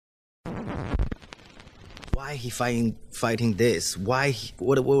Why he fighting this? Why?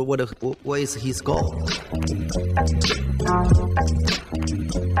 What is his goal? Do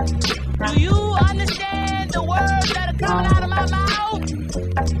you understand the words that are coming out of my mouth?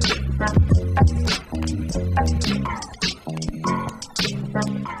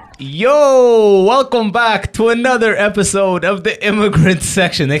 Yo, welcome back to another episode of the Immigrant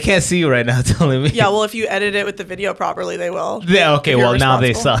Section. They can't see you right now telling me. Yeah, well, if you edit it with the video properly, they will. Yeah, okay, well, now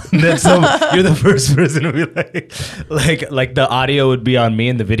they saw. So you're the first person to be like the audio would be on me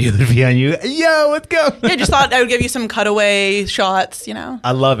and the video would be on you. Yo, what's going on? Yeah, just thought I would give you some cutaway shots, you know.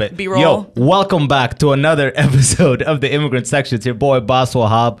 I love it. B-roll. Yo, welcome back to another episode of the Immigrant Section. It's your boy, Boss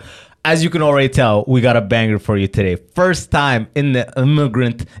Wahab. As you can already tell, we got a banger for you today. First time in the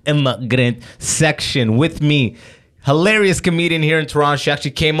immigrant section with me. Hilarious comedian here in Toronto. She actually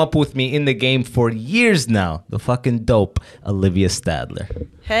came up with me in the game for years now. The fucking dope Olivia Stadler.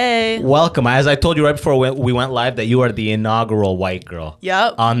 Hey. Welcome. As I told you right before we went live, that you are the inaugural white girl.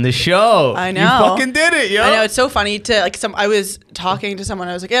 Yep. On the show. I know. You fucking did it, yo. I know. It's so funny to I was talking to someone.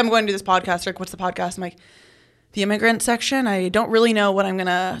 I was like, yeah, I'm going to do this podcast. Like, what's the podcast? I'm like, the immigrant section. I don't really know what I'm going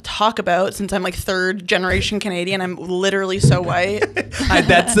to talk about since I'm like third generation Canadian. I'm literally so white.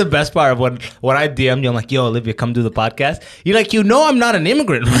 That's the best part of when I DM'd you. I'm like, yo, Olivia, come do the podcast. You're like, you know I'm not an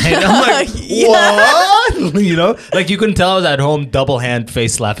immigrant, right? I'm like, what? You know? Like you couldn't tell I was at home double hand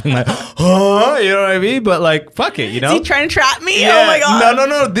face slapping like, huh? You know what I mean? But like, fuck it, you know? Is he trying to trap me? Yeah. Oh my God.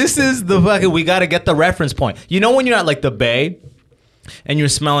 No. This is the fucking, we got to get the reference point. You know when you're at like the Bay and you're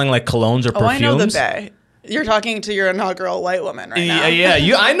smelling like colognes or perfumes? Oh, I know the Bay. You're talking to your inaugural white woman right now.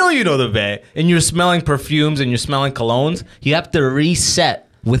 Yeah. I know you know the Bay. And you're smelling perfumes and you're smelling colognes. You have to reset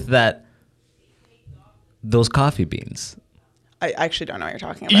with those coffee beans. I actually don't know what you're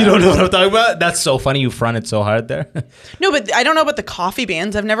talking about. You don't know what I'm talking about? That's so funny. You fronted so hard there. No, but I don't know about the coffee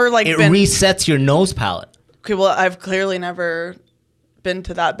beans. I've never It resets your nose palate. Okay, well, I've clearly never been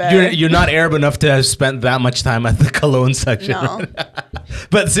to that Bay. You're not Arab enough to have spent that much time at the cologne section. No.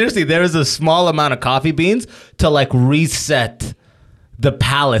 But seriously, there is a small amount of coffee beans to like reset the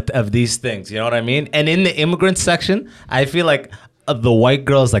palate of these things. You know what I mean? And in the immigrant section, I feel like the white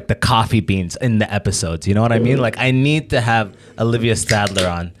girls like the coffee beans in the episodes. You know what I mean? Like I need to have Olivia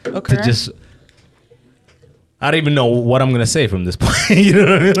Stadler on to just... I don't even know what I'm going to say from this point. You know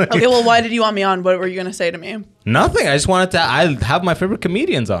what I mean? Like, okay, well, why did you want me on? What were you going to say to me? nothing. I just wanted to... I have my favorite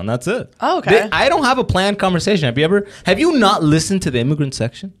comedians on. That's it. Oh, okay. I don't have a planned conversation. Have you not listened to the immigrant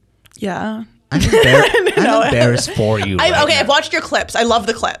section? Yeah. I'm embarrassed for you. I've watched your clips. I love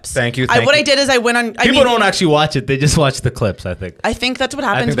the clips. Thank you. What I did is I went on... People don't actually watch it. They just watch the clips, I think. I think that's what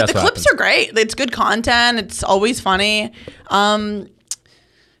happens. But the clips are great. It's good content. It's always funny.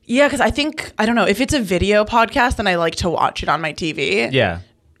 Yeah, because I don't know, if it's a video podcast, then I like to watch it on my TV. Yeah.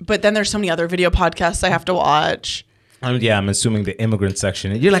 But then there's so many other video podcasts I have to watch. I'm assuming the immigrant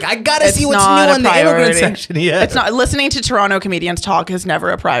section. You're like, I gotta see what's new in the immigrant section. Yeah. It's not. Listening to Toronto comedians talk is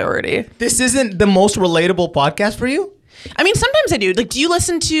never a priority. This isn't the most relatable podcast for you? I mean, sometimes I do. Like, do you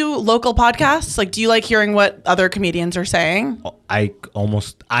listen to local podcasts? Like, do you like hearing what other comedians are saying?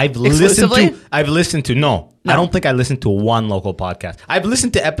 I've listened to, no. I don't think I listened to one local podcast. I've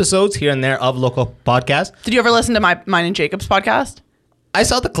listened to episodes here and there of local podcasts. Did you ever listen to mine and Jacob's podcast? I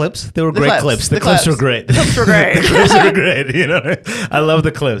saw the clips. They were great clips. The clips were great. The clips were great. The clips were great. You know, I love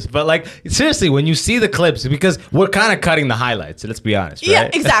the clips. But like, seriously, when you see the clips, because we're kind of cutting the highlights. Let's be honest. Right? Yeah,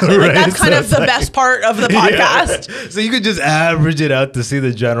 exactly. Right? Like that's kind of the best part of the podcast. Yeah. So you could just average it out to see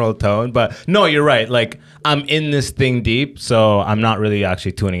the general tone. But no, you're right. Like I'm in this thing deep, so I'm not really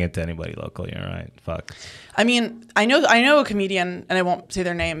actually tuning into anybody local. You're right. Fuck. I mean, I know a comedian, and I won't say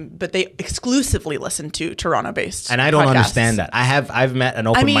their name, but they exclusively listen to Toronto-based and I don't podcasts. understand that. I've met an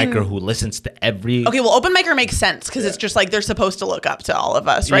open micer who listens to every... Okay, well, open micer makes sense because it's just like they're supposed to look up to all of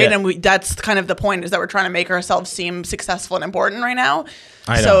us, right? Yeah. And that's kind of the point, is that we're trying to make ourselves seem successful and important right now.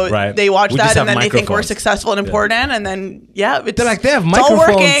 I know, right. They watch We that just and have then they think we're microphones. Successful and important, and then, they're like, they have it's all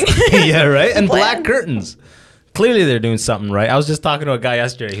microphones. working. Yeah, right? And Plan. black curtains. Clearly they're doing something right. I was just talking to a guy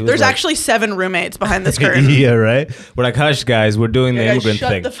yesterday. He was There's like, actually 7 roommates behind this curtain. Yeah, right? We're like, hush, guys. We're doing the immigrant shut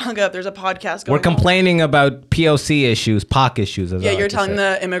thing. the fuck up. There's a podcast going We're complaining about POC issues, POC issues. Yeah, you're telling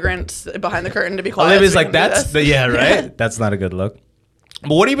the immigrants behind the curtain to be quiet. Olivia's so we like, can do that's... this. Yeah, right? That's not a good look.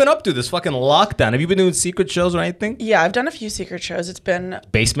 But what have you been up to this fucking lockdown? Have you been doing secret shows or anything? Yeah, I've done a few secret shows. It's been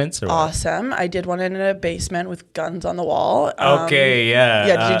basements or what? awesome. I did one in a basement with guns on the wall. Okay, yeah.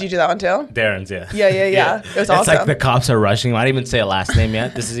 Yeah, did you do that one too? Darren's, yeah. Yeah. It was It's awesome. like the cops are rushing him. I didn't even say a last name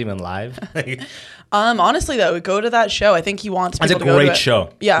yet. This is even live. Honestly though, go to that show. I think he wants people It's a to go to great it. show.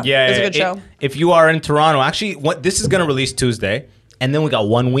 Yeah, it's a good show. If you are in Toronto, actually, this is going to release Tuesday. and then we got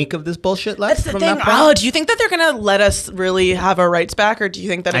 1 week of this bullshit left. That's the from thing. that point. Oh, do you think that they're gonna let us really have our rights back, or do you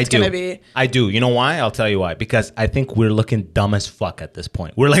think that it's gonna be? I do. You know why? I'll tell you why. Because I think we're looking dumb as fuck at this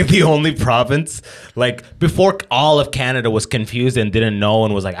point. We're like the only province, like before all of Canada was confused and didn't know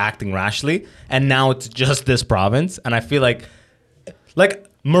and was like acting rashly, and now it's just this province. And I feel like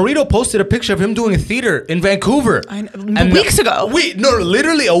Marito posted a picture of him doing a theater in Vancouver. Weeks ago.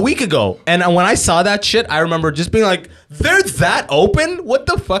 Literally a week ago. And when I saw that shit, I remember just being like, they're that open? What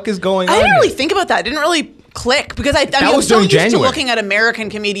the fuck is going on? I didn't really think about that. It didn't really click because I was so used to looking at American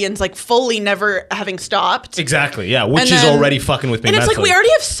comedians like fully never having stopped. Exactly, yeah, which is already fucking with me. And it's mentally. like we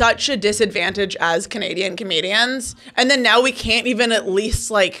already have such a disadvantage as Canadian comedians, and then now we can't even at least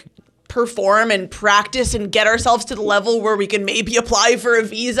like perform and practice and get ourselves to the level where we can maybe apply for a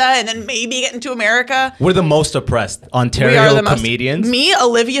visa and then maybe get into America. We're the most oppressed Ontario comedians. Me,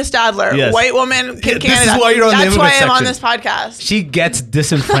 Olivia Stadler, yes. White woman in Canada. This is why you're on That's the why I'm section. on this podcast. She gets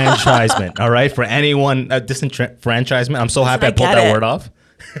disenfranchisement, all right? For anyone, disenfranchisement. I'm so happy I pulled that word off.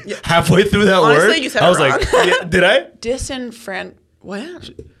 Yeah. Halfway through that word, Honestly, you said I was it wrong. like, yeah, did I? What?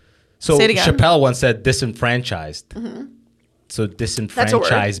 So Say it again. Chappelle once said disenfranchised. Mm-hmm. So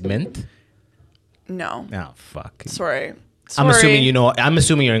disenfranchisement. No. Oh, fuck. Sorry. I'm assuming you know. I'm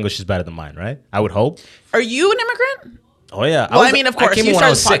assuming your English is better than mine, right? I would hope. Are you an immigrant? Oh yeah. Well, I mean, of course. You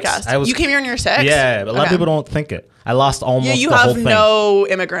started this podcast. podcast. You came here when you were 6? Yeah, but a lot of people don't think it. I lost almost the whole thing. You have no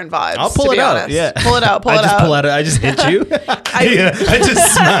immigrant vibes. I'll pull it out. Yeah. Pull it out. Pull it out. I just pull out. I just hit you. I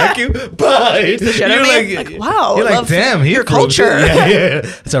just smack you. Bye. You're like, wow. You're like, damn, your culture. Yeah.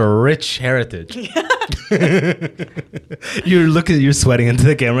 It's a rich heritage. You're sweating into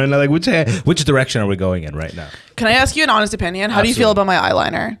the camera and like, which direction are we going in right now? Can I ask you an honest opinion? How do you feel about my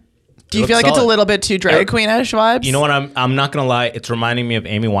eyeliner? Do you feel like it's a little bit too drag queenish vibes? You know what? I'm not gonna lie. It's reminding me of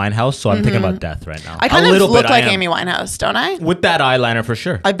Amy Winehouse, so I'm thinking about death right now. I kind of look like Amy Winehouse, don't I? With that eyeliner, for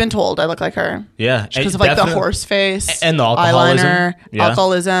sure. I've been told I look like her. Yeah, because of like the horse face and the alcoholism. Eyeliner,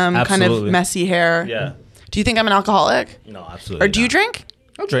 alcoholism, kind of messy hair. Yeah. Do you think I'm an alcoholic? No, absolutely. Or do you drink?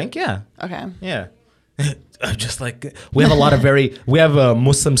 I'll drink. Yeah. Okay. Yeah. I'm just like we have a lot of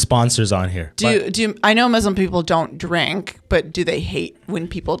Muslim sponsors on here. I know Muslim people don't drink, but do they hate when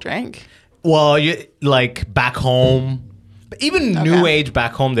people drink? Well, like back home, even New Age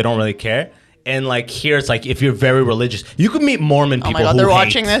back home, they don't really care. And like here, it's like if you're very religious, you could meet Mormon people. Oh my God, they're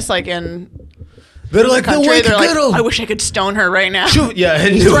watching this like in. They're like, they're like, I wish I could stone her right now. Yeah,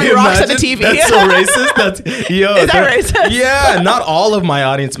 and throwing rocks at the TV. That's so racist. Is that racist? Yeah, not all of my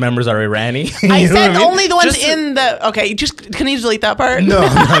audience members are Irani. I said only the ones in the. Okay, can you delete that part? No,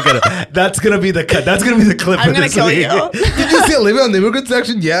 I'm not gonna. That's gonna be the cut. That's gonna be the clip. I'm gonna kill you. Did you see Olivia on the immigrant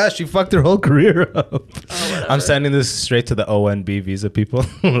section? Yeah, she fucked her whole career up. I'm sending this straight to the ONB visa people.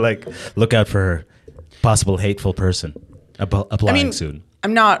 Like, look out for her. Possible hateful person applying soon.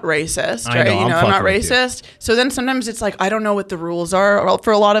 I'm not racist, right? I'm not racist. So then sometimes it's like I don't know what the rules are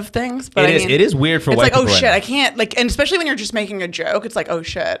for a lot of things. But it is weird for white people. It's like, oh shit, I can't and especially when you're just making a joke, it's like, oh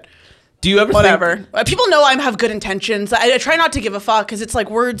shit. Do you ever whatever? People know I have good intentions. I try not to give a fuck because it's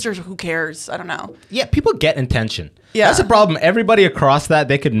like words or who cares? I don't know. Yeah, people get intention. Yeah, that's the problem. Everybody across that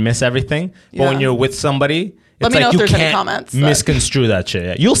they could miss everything, but when you're with somebody. Let me know if there's any comments. Misconstrue that shit.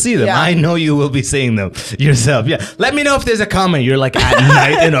 Yeah. You'll see them. Yeah. I know you will be seeing them yourself. Yeah. Let me know if there's a comment. You're like at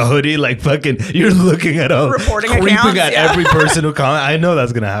night in a hoodie, like fucking. You're looking at creeping at every person who comments. I know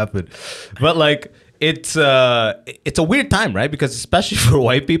that's gonna happen, but like it's a weird time, right? Because especially for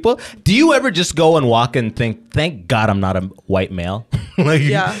white people, do you ever just go and walk and think, "Thank God I'm not a white male"? Like,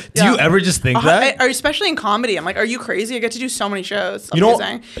 do you ever just think that? Especially in comedy, I'm like, are you crazy? I get to do so many shows.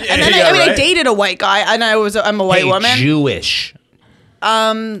 Amazing. And then I dated a white guy, and I'm a white woman. Jewish.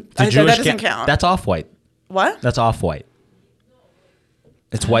 That doesn't count. That's off-white. What? That's off-white.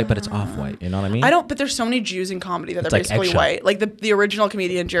 It's white, but it's off-white. You know what I mean? But there's so many Jews in comedy that they're basically white. Like the original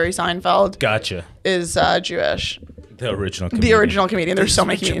comedian Jerry Seinfeld. Gotcha. Is Jewish. The original comedian. There's so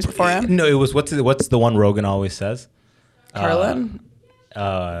many comedians before him. No, it was what's the one Rogan always says? Carlin.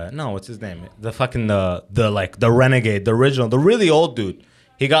 No, what's his name? The fucking the renegade, the original, the really old dude.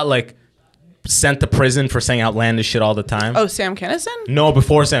 He got like sent to prison for saying outlandish shit all the time. Oh, Sam Kinison? No,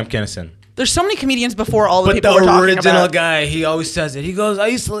 before Sam Kinison. There's so many comedians before all the people we're talking about. But the original guy, he always says it. He goes,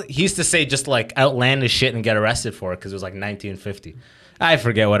 he used to say just like outlandish shit and get arrested for it because it was like 1950. I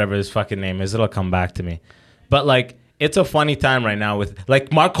forget whatever his fucking name is. It'll come back to me. But like, it's a funny time right now with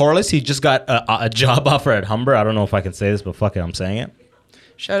like Mark Corliss. He just got a job offer at Humber. I don't know if I can say this, but fuck it, I'm saying it.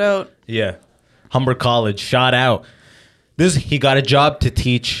 Shout out. Yeah, Humber College. Shout out. He got a job to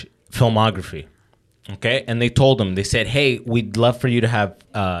teach filmography. Okay, and they told him, they said, hey, we'd love for you to have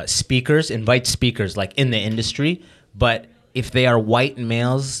speakers, invite speakers like in the industry, but if they are white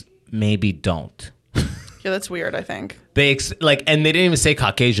males, maybe don't. Yeah, that's weird, I think. And they didn't even say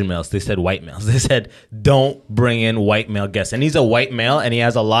Caucasian males. They said white males. They said, don't bring in white male guests. And he's a white male, and he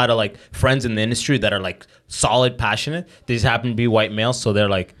has a lot of like friends in the industry that are like solid, passionate. They just happen to be white males, so they're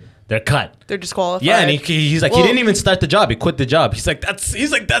cut. They're disqualified. Yeah, and he's like, he didn't even start the job. He quit the job. He's like,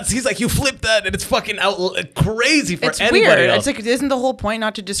 you flipped that, and it's fucking crazy for anybody weird. else. It's like, isn't the whole point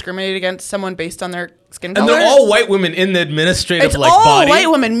not to discriminate against someone based on their skin And color? they're all white women in the administrative It's like all body. white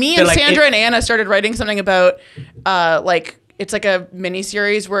women. Me and They're like, Sandra and Anna started writing something about it's like a mini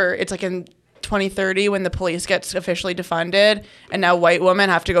series where it's like in 2030 when the police gets officially defunded, and now white women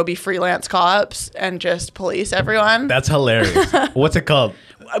have to go be freelance cops and just police everyone. That's hilarious. What's it called?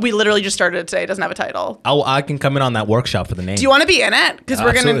 We literally just started it today. It doesn't have a title. I can come in on that workshop for the name. Do you want to be in it? Because we're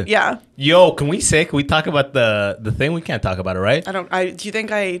gonna, Absolutely. yeah. Yo, can we talk about the thing? We can't talk about it, right? Do you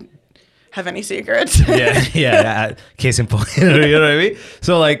think I have any secrets? yeah. Case in point, you know what I mean?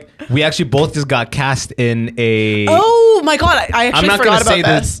 So like, we actually both just got cast in a. Oh my god! I actually I'm not forgot gonna say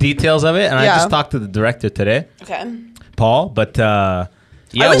about this. the details of it, and I Yeah. just talked to the director today, Okay. Paul. But yeah,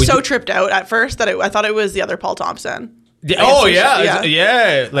 I was so we- tripped out at first that I thought it was the other Paul Thompson. Yeah, I guess oh we should-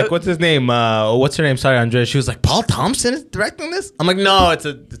 yeah. Like, what's his name? What's her name? Sorry, Andrea. She was like, Paul Thompson is directing this. I'm like, no, it's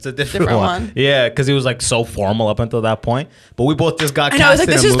a different one. Yeah, because he was like so formal up until that point. But we both just got. And I was like,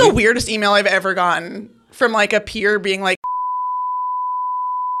 cast this in is a the movie. weirdest email I've ever gotten from like a peer being like,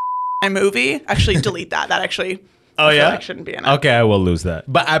 my movie. Actually, delete that. That actually. Oh I feel yeah, like shouldn't be in it. Okay, I will lose that.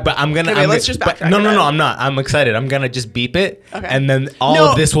 But I'm gonna. Okay, I'm let's gonna- just but- backtrack No, a no, bit. no. I'm not. I'm excited. I'm gonna just beep it, Okay. and then all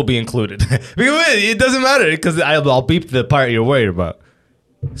No. of this will be included. Because it doesn't matter because I'll beep the part you're worried about.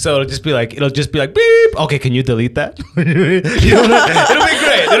 So it'll just be like beep. Okay, can you delete that? It'll be great.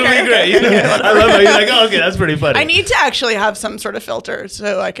 It'll be great. You know? I love it. You're like, oh, okay, that's pretty funny. I need to actually have some sort of filter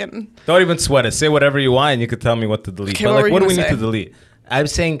so I can. Don't even sweat it. Say whatever you want, and you could tell me what to delete. Okay, but what like, were what you do we gonna need to say? delete? I'm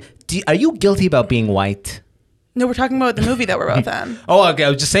saying, are you guilty about being white? No, we're talking about the movie that we're both in. Oh, okay. I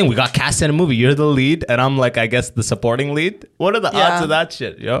was just saying we got cast in a movie. You're the lead, and I'm like, I guess the supporting lead. What are the Yeah. odds of that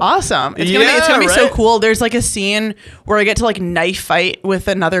shit, yo? Awesome. It's gonna be so right? cool. There's like a scene where I get to like knife fight with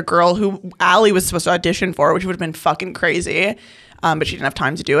another girl who Allie was supposed to audition for, which would have been fucking crazy. But she didn't have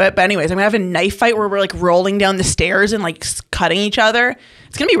time to do it. But anyways, I'm gonna have a knife fight where we're like rolling down the stairs and like cutting each other.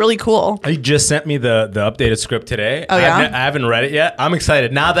 It's gonna be really cool. You just sent me the updated script today. Oh, yeah? I haven't read it yet. I'm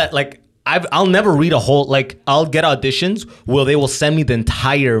excited now that like I'll never read a whole like I'll get auditions. They will send me the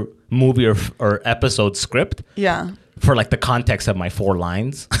entire movie or episode script. Yeah. For like the context of my 4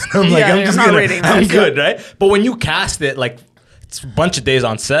 lines. I'm like, Yeah, I'm I'm just not gonna, reading that, I'm so- good, right? But when you cast it, like it's a bunch of days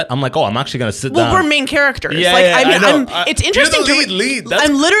on set, I'm like, oh, I'm actually gonna sit down. Well, we're main characters. Yeah, like, yeah, I mean, I know. it's interesting You're the to lead. That's-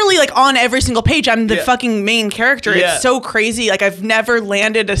 I'm literally like on every single page. I'm the Yeah. fucking main character. Yeah. It's so crazy. Like I've never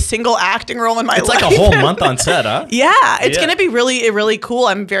landed a single acting role in my It's life. like a whole month on set, huh? Yeah, it's Yeah. gonna be really cool.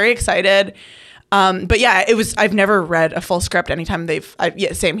 I'm very excited. But yeah, I've never read a full script. Anytime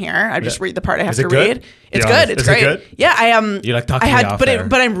same here. I just read the part I have Is it to good? read. It's Be good. honest. It's Is it great. good? Yeah, I am. You like talk to I me had, off but air.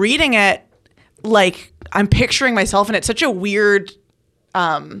 but I'm reading it like I'm picturing myself, and it's such a weird.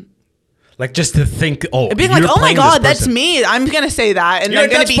 Like just to think, Being like, you're oh my playing this god, that's person. me. I'm gonna say that, and You're I'm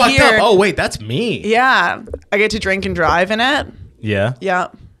like, gonna that's be fucked here. up. Oh wait, that's me. Yeah, I get to drink and drive in it. Yeah. Yeah.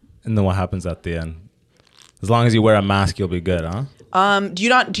 And then what happens at the end? As long as you wear a mask, you'll be good, huh? Do you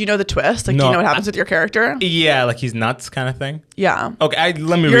know the twist? Like, do No, you know what happens with your character? Yeah, like he's nuts kind of thing. Yeah. Okay,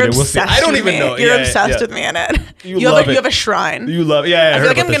 let me You're read it. We'll see. obsessed I don't with even me. know. You're Yeah, obsessed yeah. with me in it. You love it. You have a shrine. You love, yeah. I I feel heard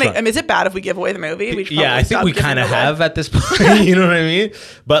like about I'm the gonna. shrine. Is it bad if we give away the movie? We should Yeah, probably I think stop we giving kind of it away. have at this point. You know what I mean?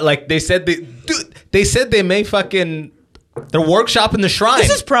 But like they said, they said they may fucking. They're workshopping the shrine. This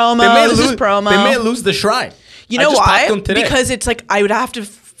is promo. They may This is lose- promo. They may lose the shrine. You I know just why? talked to them today. Because it's like I would have to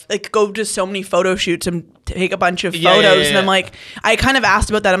like go to so many photo shoots and take a bunch of Yeah, photos, yeah, and I'm yeah. like, I kind of asked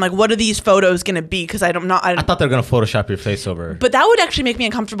about that. I'm like, what are these photos gonna be? Because I thought they were gonna Photoshop your face over. But that would actually make me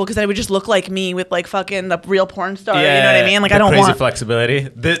uncomfortable because I would just look like me with like fucking the real porn star. You know what I mean? Like the I don't crazy want. flexibility.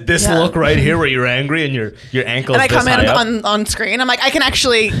 This Yeah. look right here where you're angry and your ankle. And I come in up. on screen. I'm like, I can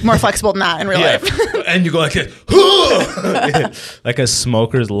actually more flexible than that in real Yeah. life. And you go like this, like a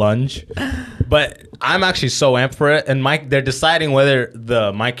smoker's lunge. But I'm actually so amped for it. And they're deciding whether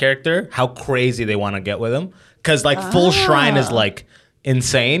my character, how crazy they want to get with him. Because like full shrine is like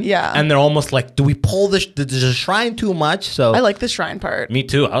insane. Yeah. And they're almost like, do we pull the shrine too much? So I like the shrine part. me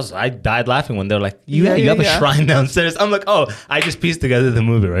too. I died laughing when they're like, you have a Yeah. shrine downstairs. I'm like, oh, I just pieced together the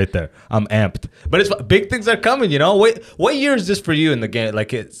movie right there. I'm amped. But it's big things are coming, you know. Wait, what year is this for you in the game?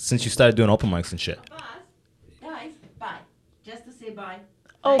 Like since you started doing open mics and shit. Guys, bye. Just to say bye.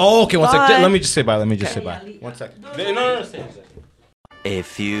 Oh, okay. One sec. Bye. Let me just say bye. Say Okay. bye. Yeah, One sec. no, No. A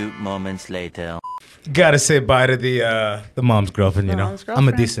few moments later. Gotta say bye to the mom's girlfriend, you know. mom's I'm a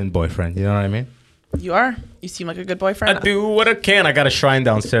girlfriend. decent boyfriend, you know what I mean? You are. You seem like a good boyfriend. I do what I can. I got a shrine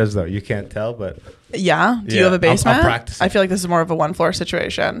downstairs though. You can't tell, but Yeah. Do you Yeah, have a I'm basement? practicing. I feel like this is more of a 1-floor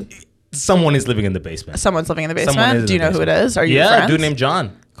situation. someone is living in the basement. Someone's living in the Someone basement. is in Do you the know who it basement. is? Are you Yeah, friends? a dude named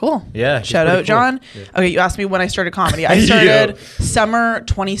John. Cool. Yeah, he's Shout pretty out, cool. John. Yeah. Okay, you asked me when I started comedy. I started summer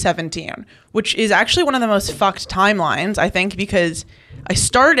 2017, which is actually one of the most fucked timelines, I think, because I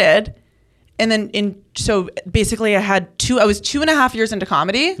started and then so basically I was 2.5 years into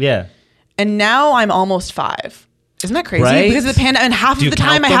comedy. Yeah. And now I'm almost 5. Isn't that crazy? Right? Because of the pandemic, and half Do of you the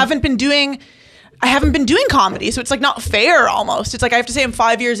time count I them? haven't been doing comedy. So it's like not fair almost. It's like I have to say I'm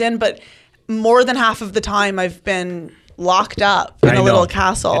 5 years in, but more than half of the time I've been locked up in I a know. little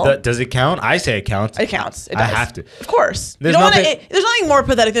castle. Does it count? I say it counts. It counts. It I does. have to. Of course. There's You don't wanna- nothing- there's nothing more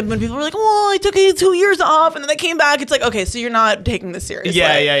pathetic than when people are like, well, I took 2 years off and then I came back. It's like, okay, so you're not taking this seriously.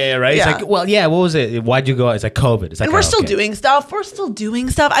 Yeah, right? Yeah. It's like, well, yeah, what was it? Why'd you go? It's like COVID. It's like, And we're oh, still okay. doing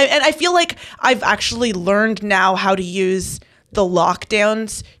stuff. And I feel like I've actually learned now how to use the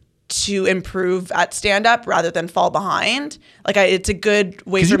lockdowns to improve at stand-up rather than fall behind. Like it's a good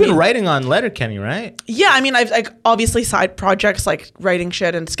way Because for you've me. been writing on Letterkenny, right? Yeah, I mean, I've like obviously side projects like writing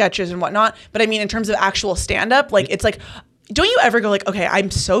shit and sketches and whatnot. But I mean, in terms of actual stand-up, like it's like, don't you ever go like, okay,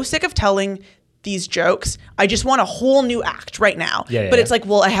 I'm so sick of telling these jokes. I just want a whole new act right now. Yeah, but yeah. it's like,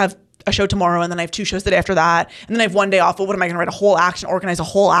 well, I have a show tomorrow and then I have 2 shows the day after that. And then I have 1 day off. Well, what am I going to write a whole act and organize a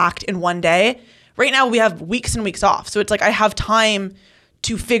whole act in 1 day? Right now we have weeks and weeks off. So it's like I have time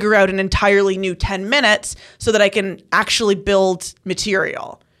to figure out an entirely new 10 minutes so that I can actually build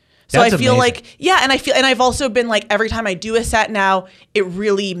material. So That's I feel amazing. like, yeah, and I've also been like, every time I do a set now, it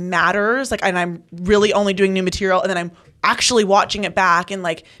really matters. Like, and I'm really only doing new material, and then I'm actually watching it back and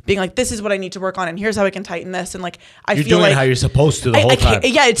like being like, this is what I need to work on, and here's how I can tighten this. And like, I You're feel doing like it how you're supposed to the I whole time.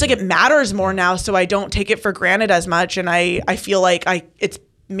 yeah, it's like it matters more now, so I don't take it for granted as much, and I feel like it's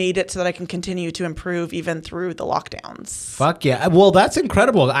made it so that I can continue to improve even through the lockdowns. Fuck yeah. Well, that's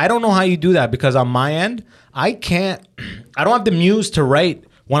incredible. I don't know how you do that because on my end, I don't have the muse to write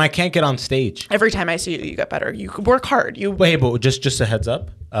when I can't get on stage. Every time I see you, you get better. You work hard. Wait, but just a heads up.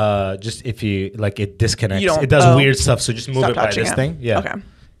 Just if you like it disconnects. You don't- It does oh. weird stuff, so just move Stop it by touching this it. thing. Yeah. Okay.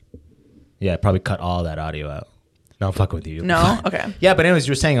 Yeah, probably cut all that audio out. No, I'm fucking with you. No? Okay. Yeah, but anyways,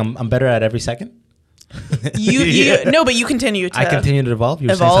 you were saying I'm better at every second? No, but you continue to. I continue to evolve. You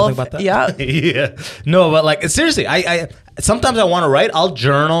were saying evolve, something about that? yeah. Yeah. No, but like seriously, I sometimes I want to write. I'll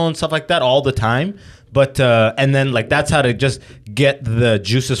journal and stuff like that all the time. But and then like that's how to just get the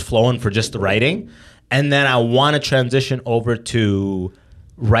juices flowing for just the writing. And then I want to transition over to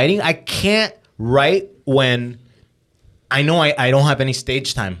writing. I can't write when I know I don't have any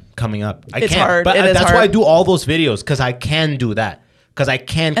stage time coming up. I It's can't. hard. But It is that's hard. why I do all those videos because I can do that. Because I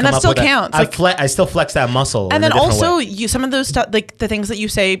can come that up still with that. counts, I still flex that muscle. And in then a different also, way. some of those stuff, like the things that you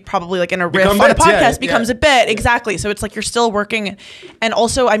say, probably like in a riff Become on a bits, yeah, podcast, becomes yeah. a bit. Exactly. So it's like you're still working. And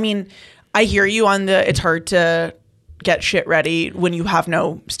also, I mean, I hear you on it's hard to get shit ready when you have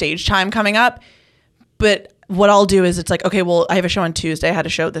no stage time coming up. But what I'll do is it's like, okay, well, I have a show on Tuesday. I had a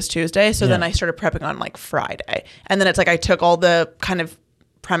show this Tuesday. So then Yeah. I started prepping on like Friday. And then it's like I took all the kind of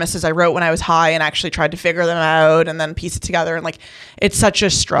premises I wrote when I was high and actually tried to figure them out and then piece it together. And like, it's such a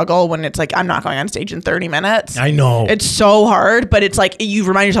struggle when it's like, I'm not going on stage in 30 minutes. I know. It's so hard, but it's like, you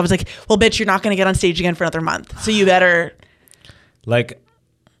remind yourself, it's like, well, bitch, you're not going to get on stage again for another month. So you better. Like,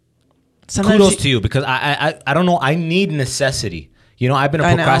 Sometimes kudos to you because I don't know. I need necessity. You know, I've been a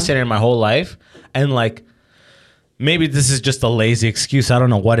I know. procrastinator my whole life, and like maybe this is just a lazy excuse. I don't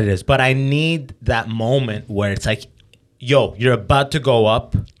know what it is, but I need that moment where it's like, yo, you're about to go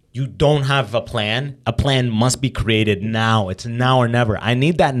up. You don't have a plan. A plan must be created now. It's now or never. I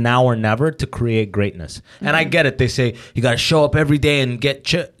need that now or never to create greatness. And I get it. They say you got to show up every day and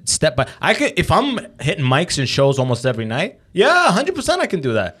get step by. I could if I'm hitting mics and shows almost every night. Yeah, 100% I can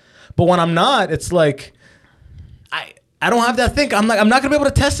do that. But when I'm not, it's like I don't have that thing. I'm not gonna be able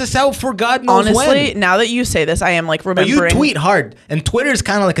to test this out for God knows honestly, when. now that you say this, I am like But remembering. you tweet hard, and Twitter is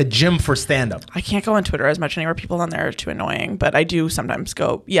kind of like a gym for stand-up. I can't go on Twitter as much anymore. People on there are too annoying, but I do sometimes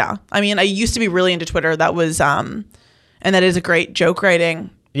go. Yeah, I mean, I used to be really into Twitter. That was, and that is a great joke writing.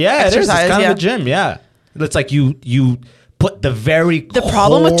 Yeah, it is. It's exercise, kind yeah. of a gym. Yeah, it's like you put the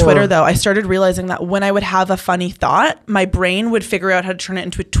problem with core- Twitter, though, I started realizing that when I would have a funny thought, my brain would figure out how to turn it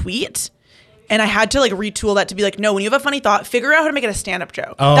into a tweet. And I had to like retool that to be like, no, when you have a funny thought, figure out how to make it a stand-up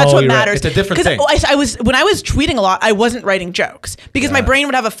joke. Oh, That's what you're right. matters. It's a different 'Cause thing. when I was tweeting a lot, I wasn't writing jokes because my brain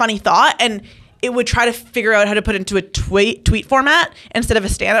would have a funny thought and it would try to figure out how to put it into a tweet format instead of a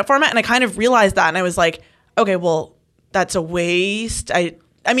stand-up format. And I kind of realized that, and I was like, okay, well, that's a waste.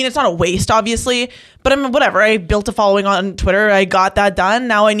 I mean, it's not a waste, obviously, but I mean, whatever. I built a following on Twitter. I got that done.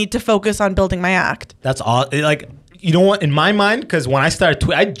 Now I need to focus on building my act. That's all. Like, you know what? In my mind, because when I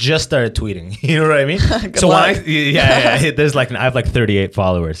started I just started tweeting. You know what I mean? So luck. There's like I have like 38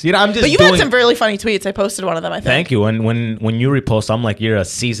 followers. You know, I'm just. But you had some really funny tweets. I posted one of them, I think. Thank you. And when you repost, I'm like, you're a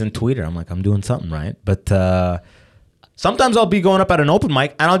seasoned tweeter. I'm like, I'm doing something right. But sometimes I'll be going up at an open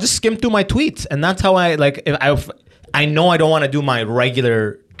mic and I'll just skim through my tweets, and that's how I like. If I know I don't want to do my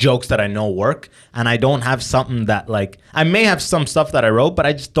regular jokes that I know work, and I don't have something that like I may have some stuff that I wrote, but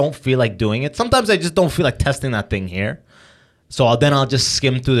I just don't feel like doing it. Sometimes I just don't feel like testing that thing here. So I'll just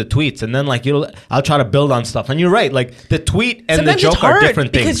skim through the tweets, and then like I'll try to build on stuff. And you're right, like the tweet and Sometimes the joke it's hard are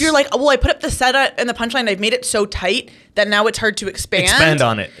different things. because you're like, well, I put up the setup and the punchline. I've made it so tight that now it's hard to expand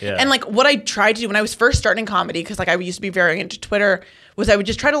on it. Yeah. And like what I tried to do when I was first starting comedy, because like I used to be very into Twitter, was I would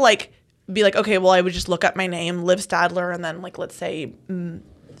just try to like be like, okay, well, I would just look up my name, Liv Stadler, and then like let's say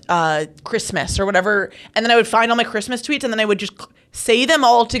Christmas or whatever, and then I would find all my Christmas tweets, and then I would just say them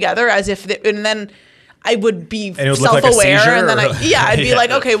all together as if, and then I would be self-aware, and then I'd be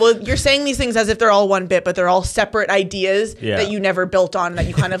like, okay, well, you're saying these things as if they're all one bit, but they're all separate ideas that you never built on, that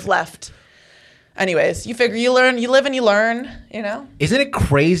you kind of left. Anyways, you figure you learn, you live and you learn, you know? Isn't it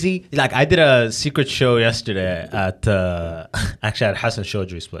crazy? Like, I did a secret show yesterday at, actually at Hassan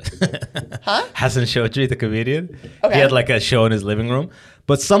Chaudhry's place. Huh? Hassan Chaudhry, the comedian. Okay. He had like a show in his living room.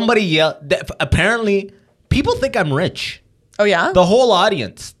 But somebody yelled, apparently, people think I'm rich. Oh, yeah? The whole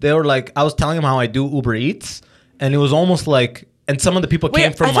audience. They were like, I was telling them how I do Uber Eats, and it was almost like, and some of the people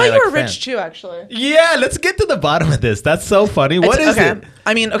came from I my thought you were fan. rich too, actually. Yeah, let's get to the bottom of this. That's so funny. What is okay. it?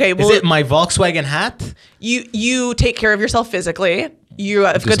 I mean, okay, well, Is it my Volkswagen hat? you take care of yourself physically. You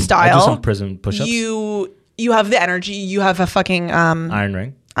have good I style. do some prison push-ups. You have the energy. You have a fucking Iron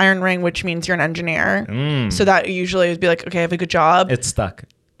ring. iron ring, which means you're an engineer. So that usually would be like, okay, I have a good job. It's stuck.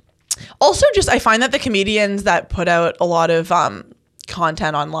 Also, just I find that the comedians that put out a lot of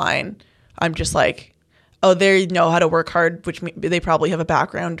content online, I'm just like, oh, they know how to work hard, which they probably have a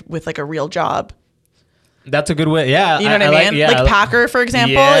background with like a real job. That's a good way. Yeah. You know what I mean? Like Packer, for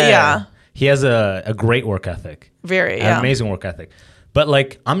example. Yeah. He has a great work ethic. Very, An yeah. amazing work ethic. But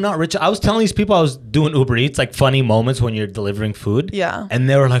like, I'm not rich. I was telling these people I was doing Uber Eats, like funny moments when you're delivering food. Yeah. And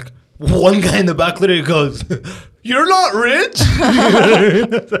they were like, one guy in the back literally goes, "You're not rich?" I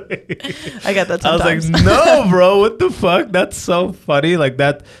get that sometimes. I was like, no, bro, what the fuck? That's so funny. Like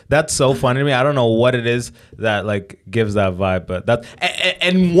that's so funny to me. I don't know what it is that like gives that vibe, but that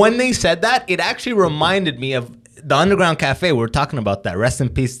and when they said that, it actually reminded me of the Underground Cafe. We were talking about that. Rest in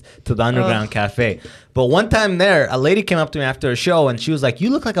peace to the Underground Cafe. But one time there, a lady came up to me after a show and she was like,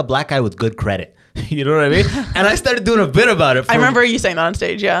 "You look like a black guy with good credit." You know what I mean? And I started doing a bit about it. I remember you saying that on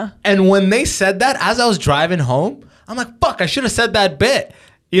stage, yeah. And when they said that, as I was driving home, I'm like, fuck, I should have said that bit.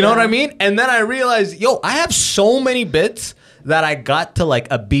 You know what I mean? And then I realized, yo, I have so many bits that I got to like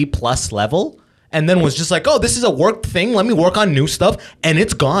a B+ level and then was just like, oh, this is a work thing. Let me work on new stuff. And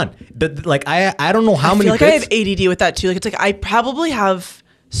it's gone. Like, I don't know how many bits. I have ADD with that too. Like, it's like I probably have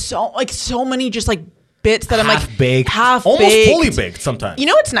so many just like bits that I'm like half almost baked. fully baked sometimes. You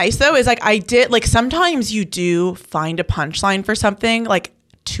know what's nice though is like I did like sometimes you do find a punchline for something like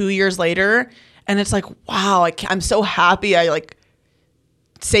 2 years later and it's like, wow, I'm so happy I like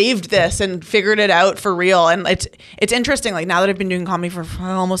saved this and figured it out for real. And it's interesting, like now that I've been doing comedy for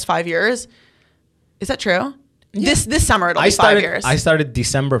almost 5 years. Is that true? Yeah. This summer it'll be 5 years. I started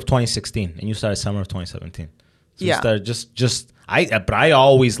December of 2016 and you started summer of 2017. So yeah. You started but I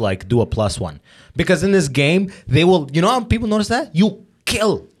always like do a +1 because in this game they will, you know how people notice that you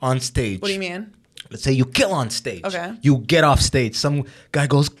kill on stage. What do you mean? Let's say you kill on stage. Okay. You get off stage. Some guy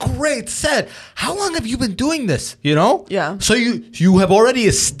goes, "Great set. How long have you been doing this?" You know? Yeah. So you have already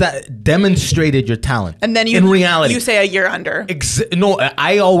demonstrated your talent. And then in reality, you say a year under. No,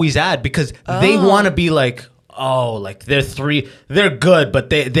 I always add because they want to be like, oh, like they're good, but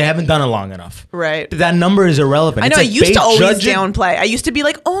they haven't done it long enough. Right. That number is irrelevant. I know. It's like I used to always judging. downplay. I used to be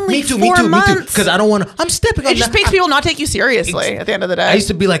like, only Me too. 4 months. Because I don't want to. I'm stepping on It just makes people not take you seriously at the end of the day. I used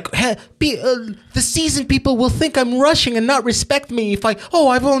to be like, hey, the seasoned people will think I'm rushing and not respect me if this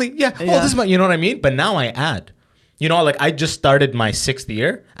is my, you know what I mean? But now I add. You know, like I just started my 6th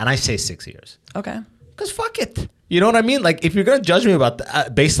year and I say 6 years. Okay. Because fuck it. You know what I mean? Like if you're going to judge me about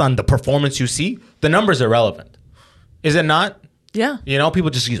based on the performance you see, the number's irrelevant. Is it not? Yeah. You know, people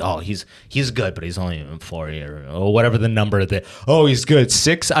just use, oh, he's good, but he's only in 4 year or whatever the number that, oh, he's good.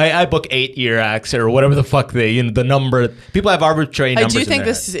 6, I book 8-year acts or whatever the fuck the number. People have arbitrary numbers. I do think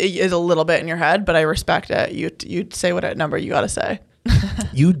this is a little bit in your head, but I respect it. You'd say what number you got to say.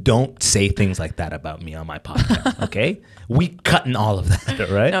 You don't say things like that about me on my podcast, okay? We cutting all of that,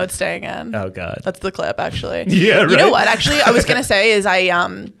 right? No, it's staying in. Oh God. That's the clip, actually. Yeah, right. You know what? Actually, I was gonna say is I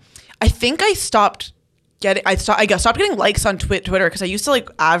think I stopped getting likes on Twitter because I used to like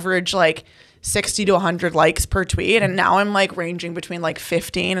average like 60 to 100 likes per tweet, and now I'm like ranging between like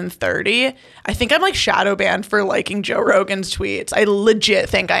 15 and 30. I think I'm like shadow banned for liking Joe Rogan's tweets. I legit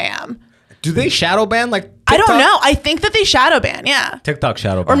think I am. Do they shadow ban like TikTok? I don't know. I think that they shadow ban. Yeah. TikTok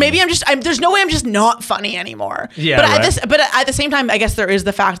shadow ban. Or maybe there's no way I'm just not funny anymore. Yeah, but right. but at the same time, I guess there is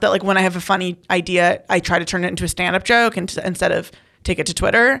the fact that like when I have a funny idea, I try to turn it into a stand-up joke instead of take it to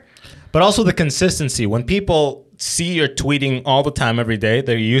Twitter. But also the consistency. When people see you're tweeting all the time every day,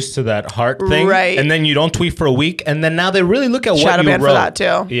 they're used to that heart thing. Right. And then you don't tweet for a week, and then now they really look at Shadow what you ban wrote. for that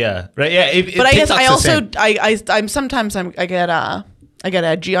too. Yeah. Right. Yeah. But I guess TikTok's I the also same. I get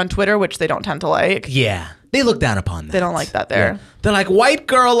edgy on Twitter, which they don't tend to like. Yeah. They look down upon that. They don't like that there. Yeah. They're like, white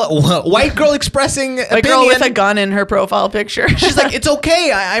girl expressing A opinion. girl with a gun in her profile picture. She's like, it's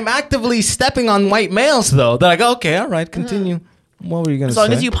okay. I'm actively stepping on white males, though. They're like, okay, all right, continue. What were you going to say? As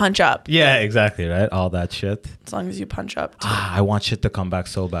long as you punch up. Yeah, exactly, right? All that shit. As long as you punch up. I want shit to come back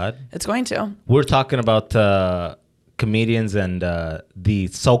so bad. It's going to. We're talking about comedians and the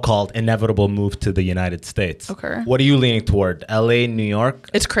so-called inevitable move to the United States. Okay. What are you leaning toward? LA, New York?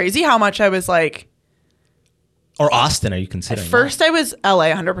 It's crazy how much I was like, Or Austin, are you considering? first I was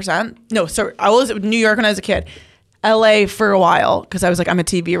LA 100%. No, so I was New York when I was a kid. LA for a while because I was like, I'm a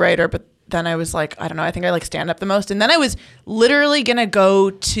TV writer, but then I was like, I don't know, I think I like stand up the most. And then I was literally going to go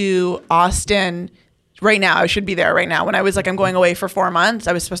to Austin right now. I should be there right now. When I was like, I'm going away for 4 months,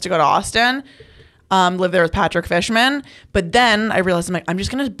 I was supposed to go to Austin, live there with Patrick Fishman. But then I realized I'm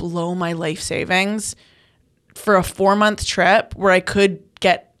just going to blow my life savings for a 4-month trip where I could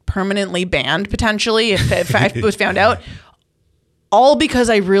get permanently banned potentially if I was found out. All because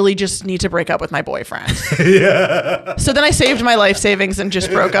I really just need to break up with my boyfriend. Yeah. So then I saved my life savings and just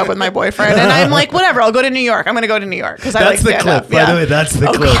broke up with my boyfriend. And I'm like, whatever, I'll go to New York. I'm going to go to New York because I like stand up. That's the clip. By the way, that's the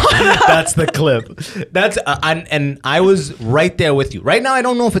clip. That's the clip. That's and I was right there with you. Right now, I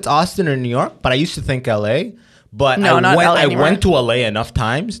don't know if it's Austin or New York, but I used to think LA. But No, not LA I anymore. went to LA enough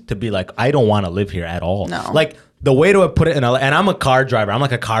times to be like, I don't want to live here at all. No. Like the way to put it in LA, and I'm a car driver. I'm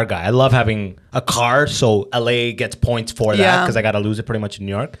like a car guy. I love having a car, so LA gets points for that Yeah. because I got to lose it pretty much in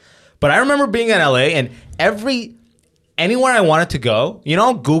New York. But I remember being in LA and anywhere I wanted to go, you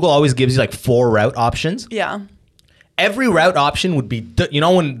know, Google always gives you like 4 route options. Yeah. Every route option would be, you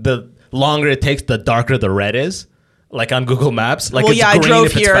know, when the longer it takes, the darker the red is, like on Google Maps. Like Well, it's yeah, I green drove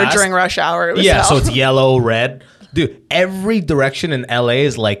if it's here fast. during rush hour. It was Yeah, hell. so it's yellow, red. Dude, every direction in LA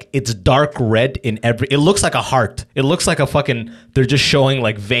is like, it's dark red in every, it looks like a heart. It looks like a fucking, they're just showing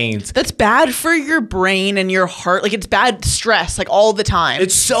like veins. That's bad for your brain and your heart. Like it's bad stress, like all the time.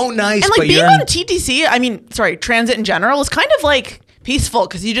 It's so nice. and like but being you're on TTC, transit in general is kind of like peaceful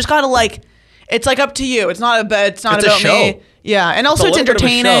because you just gotta like, it's like up to you. It's not It's a about show. me. Yeah, and also it's little bit of a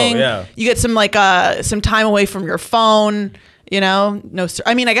show, entertaining. yeah. You get some time away from your phone. You know,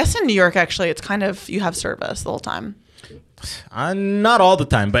 I guess in New York actually, it's kind of you have service the whole time. Not all the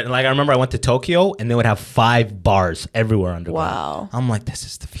time, but like I remember I went to Tokyo and they would have 5 bars everywhere underground. Wow. I'm like, this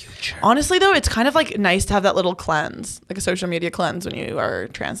is the future. Honestly, though, it's kind of like nice to have that little cleanse, like a social media cleanse when you are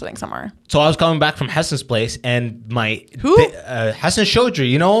transiting somewhere. So I was coming back from Hessen's place and my Who? Hassan Chaudhry,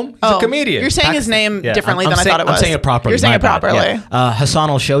 you know him? He's a comedian. You're saying his name differently than I thought it was. I'm saying it properly. You're saying my it bad. properly. Yeah. Hassan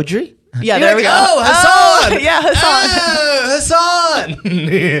al-Chaudhry? Yeah, You're there like, we go. Oh, Hassan! Yeah, Hassan.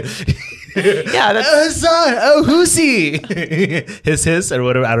 Hassan! Yeah, that's Hassan! Oh, who's he? his, or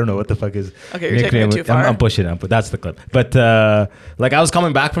whatever. I don't know what the fuck is. Okay, you're taking it too far. I'm pushing it. That's the clip. But like I was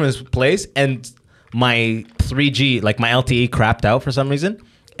coming back from his place and my 3G, like my LTE crapped out for some reason.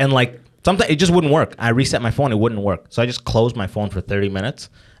 And like sometimes it just wouldn't work. I reset my phone, it wouldn't work. So I just closed my phone for 30 minutes.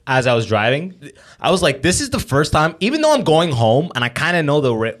 As I was driving, I was like, this is the first time, even though I'm going home and I kind of know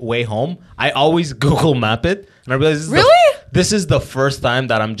the way home, I always Google map it. And I realized this is the first time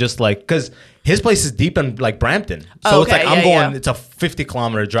that I'm just like, because his place is deep in like Brampton. So it's like I'm going, it's a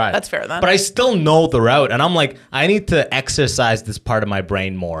 50-kilometer drive. That's fair then. But I still know the route. And I'm like, I need to exercise this part of my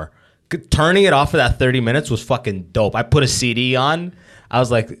brain more. Turning it off for that 30 minutes was fucking dope. I put a CD on. I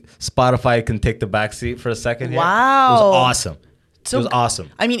was like, Spotify can take the back seat for a second here. Wow. It was awesome. So, it was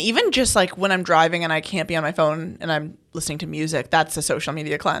awesome. I mean, even just like when I'm driving and I can't be on my phone and I'm listening to music, that's a social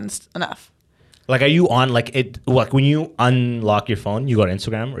media cleanse enough. Like, are you on like it? Like when you unlock your phone, you go to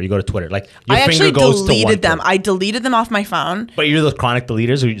Instagram or you go to Twitter. Like your I finger actually goes to one deleted them. place. I deleted them off my phone. But you're the chronic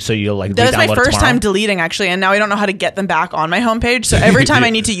deleters, so you'll like. That was my re-download it first tomorrow? time deleting, actually, and now I don't know how to get them back on my homepage. So every time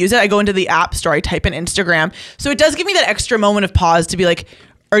I need to use it, I go into the app store, I type in Instagram. So it does give me that extra moment of pause to be like,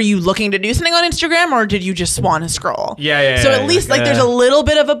 are you looking to do something on Instagram, or did you just want to scroll? Yeah. So at least like there's a little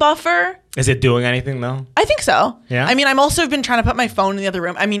bit of a buffer. Is it doing anything though? I think so. Yeah? I mean, I'm also been trying to put my phone in the other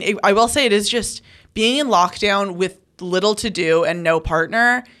room. I mean, I will say it is just being in lockdown with little to do and no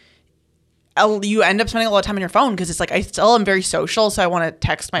partner. You end up spending a lot of time on your phone because it's like I still am very social, so I want to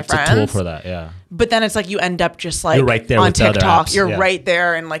text my friends. It's a tool for that, yeah. But then it's like you end up just like You're right there on with the other TikTok. apps, You're yeah. right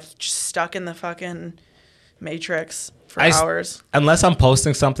there and like just stuck in the fucking matrix for hours. Unless I'm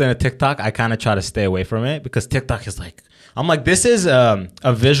posting something to TikTok, I kind of try to stay away from it because TikTok is like, I'm like, this is a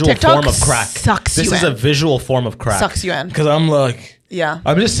visual TikTok form of crack. sucks This you is in. a visual form of crack. Sucks you in. Because I'm like, Yeah.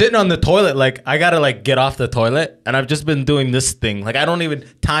 I'm just sitting on the toilet. Like, I got to like get off the toilet. And I've just been doing this thing. Like, I don't even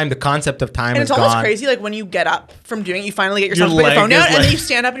time. The concept of time And is it's almost gone. crazy, like when you get up from doing it, you finally get yourself Your to put your phone leg is down, and then like- you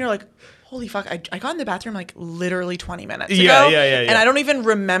stand up and you're like, holy fuck, I got in the bathroom like literally 20 minutes Yeah, ago. yeah. And I don't even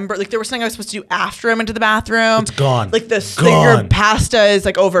remember, like there was something I was supposed to do after I went to the bathroom. It's gone. Like Gone. your pasta is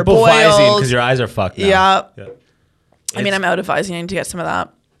like Visine overboiled. because your eyes are fucked now. Yeah. I mean, I'm out of Visine. I need to get some of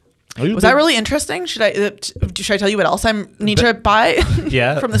that. Are you Was big- that really interesting? Should I tell you what else I need to buy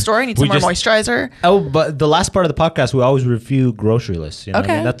Yeah. from the store? I need We some more just- moisturizer. Oh, but the last part of the podcast, we always review grocery lists. You know what I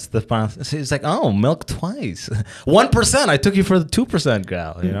Okay. mean? That's the final. It's like, oh, milk twice. 1%. I took you for the 2%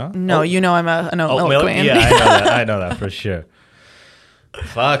 gal, you know? No, you know I'm an oat Oh, milk queen. Yeah, I know that. I know that for sure.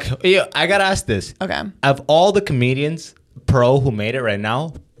 Fuck. Yeah, I got to ask this. Okay. Of all the comedians pro who made it right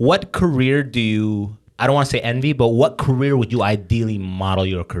now, what career do you, I don't want to say envy, but what career would you ideally model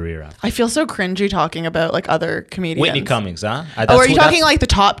your career after? I feel so cringy talking about like other comedians. Whitney Cummings, huh? Oh, are you talking like the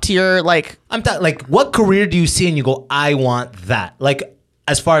top tier? Like, I'm like, what career do you see and you go, I want that? Like,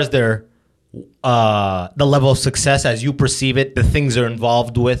 as far as their the level of success as you perceive it, the things they're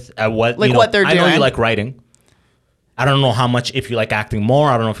involved with, what Like what they're I know doing. you like writing. I don't know how much if you like acting more.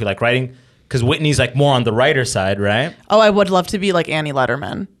 I don't know if you like writing because Whitney's like more on the writer side, right? oh, I would love to be like Annie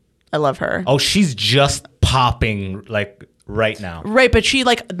Letterman. I love her. Oh, she's just popping like right now. Right, but she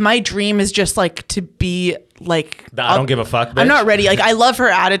like my dream is just like to be like I don't give a fuck. I'm bitch. not ready. Like I love her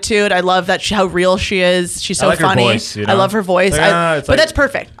attitude. I love that how real she is. She's so like her funny. voice, you I know? love her voice. Like, it's but like- that's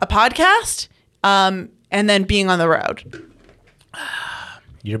perfect. A podcast, and then being on the road.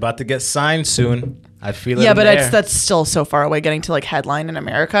 You're about to get signed soon. I feel it. Yeah, in but the air. that's still so far away. Getting to like headline in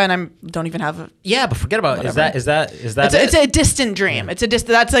America, and don't even have. Yeah, but forget about it. Is Whatever. that It's a distant dream. It's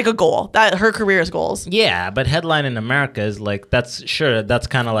that's like a goal. That her career's goals. Yeah, but headline in America is like that's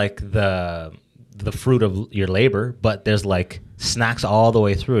kind of like the fruit of your labor, but there's like snacks all the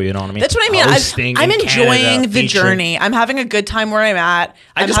way through. You know what I mean? That's what I mean. Hosting I'm in enjoying Canada, the featuring- journey. I'm having a good time where I'm at.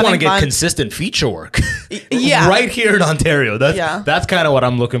 I I'm just want to having get fun. consistent feature work. Yeah. right here in Ontario. Yeah. That's kind of what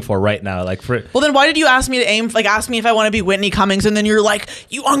I'm looking for right now. Like for Well, then why did you ask me to ask me if I want to be Whitney Cummings, and then you're like,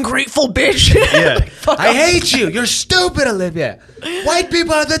 you ungrateful bitch. yeah, Fuck I off. hate you. You're stupid, Olivia. White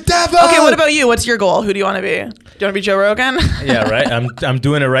people are the devil. Okay, what about you? What's your goal? Who do you want to be? Do you want to be Joe Rogan? Yeah, right. I'm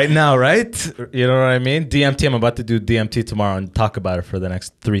doing it right now, right? You know what I mean? DMT. I'm about to do DMT tomorrow and talk about it for the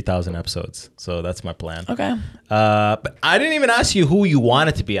next 3,000 episodes. So that's my plan. Okay. But I didn't even ask you who you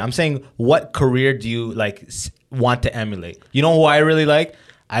wanted to be. I'm saying what career do you like want to emulate? You know who I really like?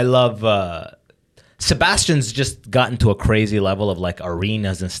 I love Sebastian's just gotten to a crazy level of like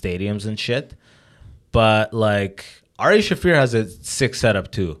arenas and stadiums and shit. But like Ari Shaffir has a sick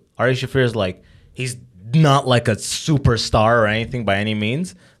setup too. Ari Shaffir is like he's not like a superstar or anything by any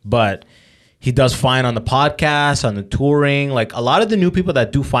means, but he does fine on the podcast, on the touring. Like a lot of the new people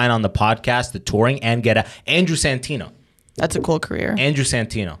that do fine on the podcast, the touring, and get Andrew Santino. That's a cool career. Andrew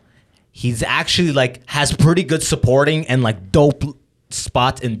Santino. He's actually like has pretty good supporting and like dope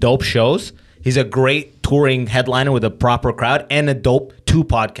spots in dope shows. He's a great touring headliner with a proper crowd and a dope 2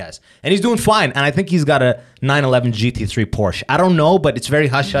 podcasts. And he's doing fine. And I think he's got a 911 GT3 Porsche. I don't know, but it's very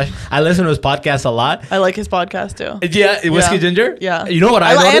hush-hush. I listen to his podcast a lot. I like his podcast too. Yeah, Whiskey Ginger? Yeah. You know what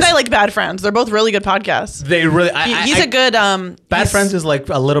I noticed? And I like Bad Friends. They're both really good podcasts. They really... He's a good... Bad he's- Friends is like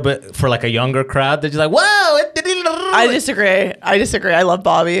a little bit for like a younger crowd. They're just like, whoa! I disagree. I love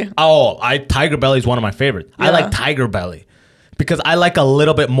Bobby. Oh, Tiger Belly is one of my favorites. I Yeah. like Tiger Belly because I like a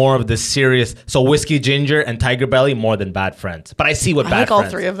little bit more of the serious. So Whiskey Ginger and Tiger Belly more than Bad Friends. But I see what I Bad like all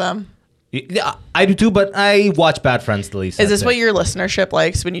Friends. 3 of them. Yeah, I do too, but I watch Bad Friends the least. Is this what your listenership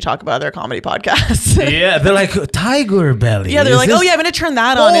likes when you talk about other comedy podcasts? Yeah, they're like, Tiger Belly. Yeah, they're Is like, this- oh yeah, I'm gonna turn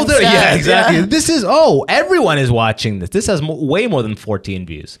that on. Oh, Instead. yeah, exactly. Yeah. This is, everyone is watching this. This has way more than 14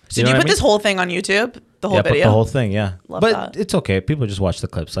 views. So do you put this whole thing on YouTube? The whole yeah, video? put the whole thing, yeah. Love but that. it's okay. People just watch the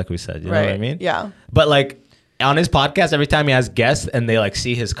clips, like we said. You know what I mean? Yeah. But like on his podcast, every time he has guests and they like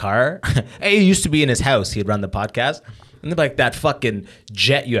see his car, hey, he used to be in his house. He'd run the podcast. And they're like, that fucking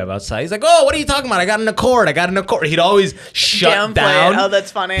jet you have outside. He's like, oh, what are you talking about? I got an Accord. He'd always shut Downplay it. down. Oh,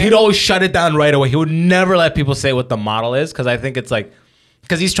 that's funny. He'd always shut it down right away. He would never let people say what the model is because I think it's like,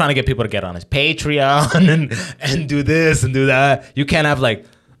 because he's trying to get people to get on his Patreon and do this and do that. You can't have like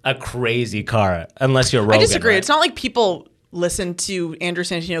a crazy car unless you're Rogan. I disagree. Right? It's not like people listen to Andrew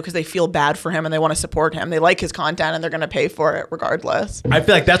Santino because they feel bad for him and they want to support him. They like his content and they're going to pay for it regardless. I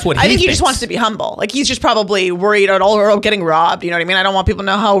feel like that's what I think he thinks. just wants to be humble. Like he's just probably worried about getting robbed. You know what I mean? I don't want people to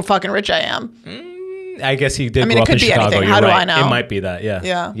know how fucking rich I am. I guess he did I mean, grow it up in could be Chicago. anything. You're How do right. I know? It might be that, yeah.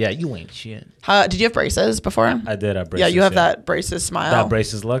 Yeah. Yeah, you ain't shit. Did you have braces before? I did have braces. Yeah, you have that braces smile. That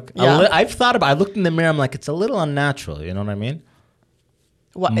braces look. Yeah. I've thought about I looked in the mirror, I'm like, it's a little unnatural. You know what I mean?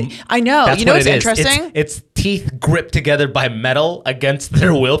 What? I know. That's You know what what's it is. interesting? It's teeth gripped together by metal against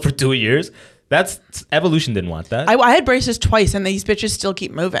their will for 2 years. That's evolution didn't want that. I had braces twice and these bitches still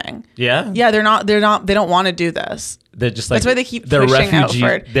keep moving. yeah? Yeah, they don't want to do this. They're just like That's why they keep they're pushing refugee.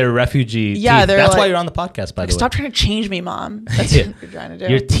 outward. They're refugee. Yeah, teeth. they're That's why like- you're on the podcast, by the way. Stop trying to change me, Mom. That's Yeah. what you're trying to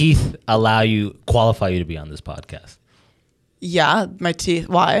do. Your teeth qualify you to be on this podcast Yeah, my teeth.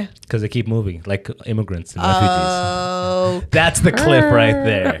 Why? because they keep moving like immigrants and refugees. Oh, That's the clip right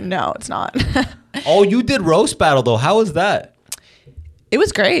there. No, it's not. Oh, you did roast battle though. How was that? It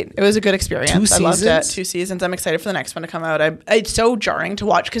was great. It was a good experience. 2 I loved it. seasons? 2 seasons. I'm excited for the next one to come out. It's so jarring to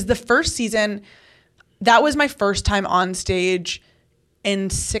watch because the first season, that was my first time on stage in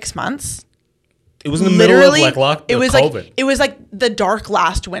 6 months. It was in the middle of like it was COVID. like it was like the dark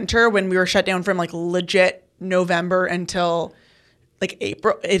last winter when we were shut down from like legit November until like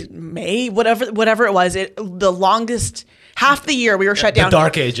May, whatever it was. The longest half the year we were shut the down.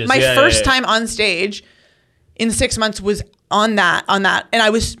 dark ages. My Yeah, first yeah, yeah. time on stage in 6 months was on that, and I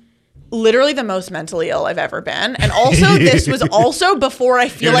was literally the most mentally ill I've ever been. And also, this was also before I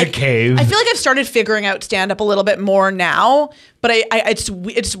feel You're in a like cave. I feel like I've started figuring out stand up a little bit more now. But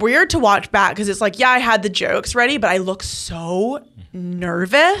it's weird to watch back because it's like, yeah, I had the jokes ready, but I look so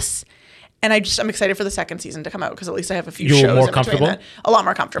nervous. And I'm excited for the second season to come out because at least I have a few You were shows. more in between comfortable? that. A lot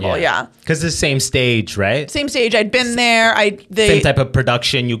more comfortable, yeah. Because it's the same stage, right? Same stage. I'd been there. Same type of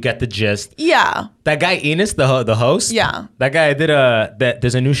production. You get the gist. Yeah. That guy Enos, the host. Yeah. That guy. I did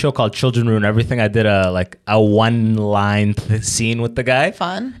there's a new show called Children Ruin Everything. I did a one line scene with the guy.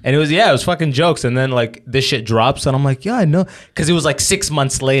 Fun. And it was fucking jokes. And then like this shit drops, and I'm like, yeah, I know, because it was like 6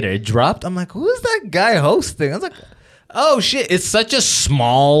 months later it dropped. I'm like, who's that guy hosting? I was like, oh shit, it's such a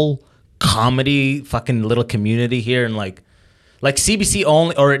small comedy fucking little community here, and like CBC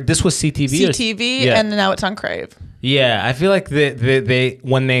only, or this was CTV. CTV, yeah. and now it's on Crave. Yeah, I feel like they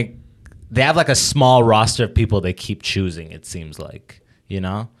when they have like a small roster of people they keep choosing. It seems like,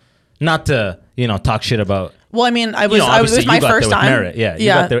 not to talk shit about. Well, I mean, I was obviously my you got first there with time. merit. Yeah, you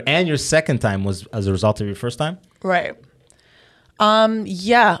got there, and your second time was as a result of your first time. Right.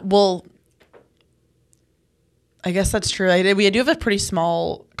 Yeah. Well, I guess that's true. We do have a pretty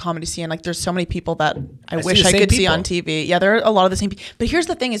small comedy scene. Like, there's so many people that I see wish the I same could see people. on TV. Yeah, there are a lot of the same people. But here's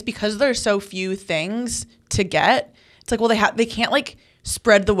the thing: is because there's so few things to get. It's like, well, they can't like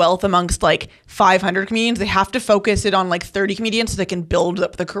spread the wealth amongst like 500 comedians. They have to focus it on like 30 comedians so they can build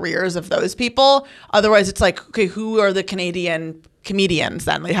up the careers of those people. Otherwise, it's like, okay, who are the Canadian comedians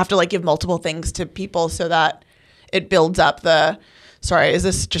then? They have to like give multiple things to people so that it builds up the. Sorry, is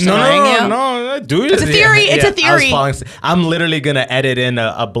this just annoying you? No, dude. It's a theory. It's a theory. I'm literally gonna edit in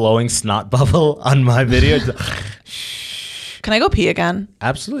a blowing snot bubble on my video. Can I go pee again?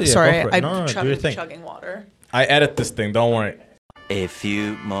 Absolutely. Yeah, Sorry, go for it. I'm No, do your thing. chugging water. I edit this thing. Don't worry. A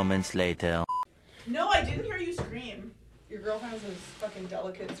few moments later. No, I didn't hear you scream. Your girlfriend has this fucking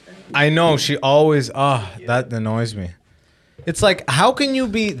delicate scream. I know she always. That annoys me. It's like, how can you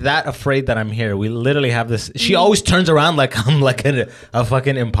be that afraid that I'm here? We literally have this. She always turns around like I'm like a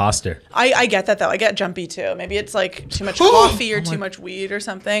fucking imposter. I get that though. I get jumpy too. Maybe it's like too much coffee or too much weed or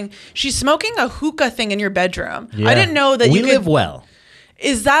something. She's smoking a hookah thing in your bedroom. Yeah. I didn't know that we you live could. well.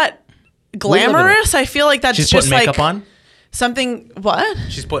 Is that live glamorous? I feel like that's She's just putting makeup like on. something. What?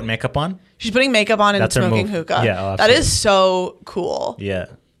 She's putting makeup on. She's putting makeup on and That's her smoking move. hookah. Yeah, oh, that absolutely. is so cool. Yeah.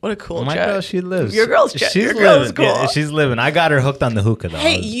 What a cool Oh my chick. girl, she lives. Your girl's She's your living. girl's cool. Yeah, she's living. I got her hooked on the hookah though.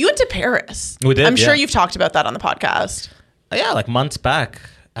 Hey, you went to Paris. We did, I'm sure yeah. you've talked about that on the podcast. Yeah, like months back.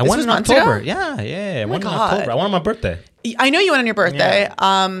 I went in was months October. ago? Yeah. I went in God. October. I went on my birthday. I know you went on your birthday.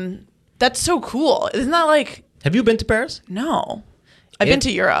 That's so cool. Isn't that like, Have you been to Paris? no. I've been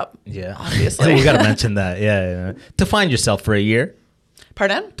to Europe. Yeah. Obviously. We got to mention that. Yeah. To find yourself for a year.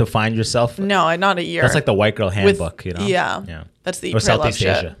 Pardon? To find yourself. No, not a year. That's like the white girl handbook, you know? Yeah. That's the Or Eat, Pray, Love Southeast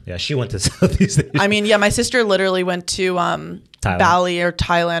shit. Asia. Yeah, she went to Southeast Asia. I mean, yeah, my sister literally went to Bali or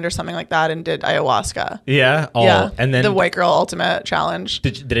Thailand or something like that and did ayahuasca. Yeah. Oh, Yeah. and then the white girl ultimate challenge.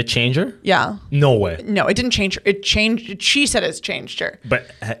 did it change her? Yeah. No way. No, it didn't change her. It changed. She said it's changed her. But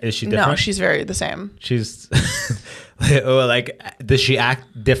is she different? No, she's very the same. She's like, does she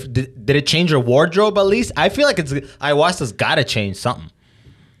act different? Did it change her wardrobe at least? I feel like ayahuasca's got to change something.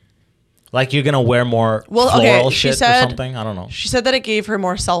 Like you're gonna wear more floral shit or something. I don't know. She said that it gave her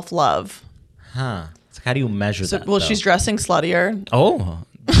more self-love. Huh? It's like, how do you measure that? Well, though? she's dressing sluttier. Oh,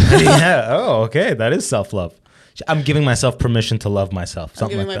 yeah. Oh, okay. That is self-love. I'm giving myself permission to love myself.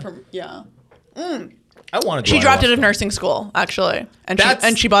 Something like that. Yeah. I want to. She dropped out of nursing school actually,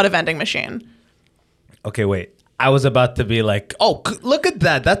 and she bought a vending machine. Okay, wait. I was about to be like, oh, look at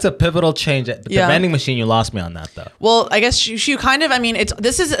that. That's a pivotal change. But the Yeah. vending machine, you lost me on that, though. Well, I guess she kind of, I mean,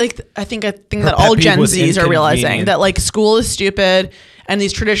 this is like, I think a thing Her that all pet Gen peeve was Zs are realizing, inconvenient. that like school is stupid and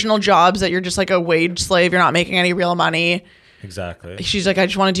these traditional jobs that you're just like a wage slave, you're not making any real money. Exactly. She's like, I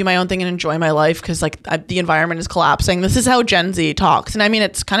just want to do my own thing and enjoy my life because like the environment is collapsing. This is how Gen Z talks. And I mean,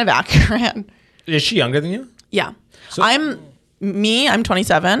 it's kind of accurate. Is she younger than you? Yeah. So- I'm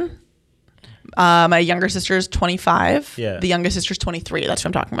 27. My younger sister is 25. Yeah. The youngest sister's 23. That's what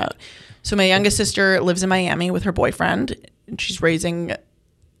I'm talking about. So my youngest sister lives in Miami with her boyfriend. And she's raising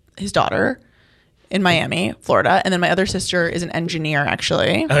his daughter in Miami, Florida. And then my other sister is an engineer,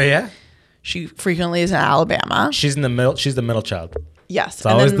 actually. Oh, yeah? She frequently is in Alabama. She's in the middle. She's the middle child. Yes. It's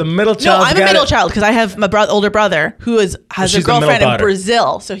always the middle child. No, I'm a middle child because I have my older brother who has she's a the middle girlfriend in daughter.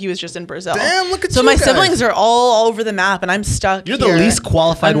 Brazil. So he was just in Brazil. Damn, look at so you my guys. siblings are all over the map and I'm stuck You're here. the least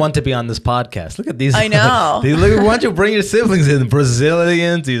qualified one to be on this podcast. Look at these. I know. Why don't you bring your siblings in?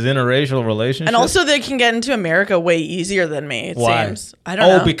 Brazilians, these interracial relationships. And also they can get into America way easier than me, it Why? seems. I don't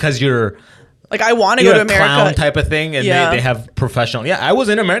know. Oh, because you're like I want to go to a America. clown type of thing, and Yeah. they have professional. Yeah, I was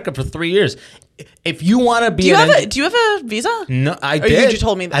in America for 3 years. If you want to be do you have a visa? No, I Or did. you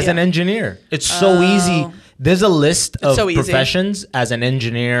told me that, as an yeah. engineer. It's so easy. There's a list of so easy. professions as an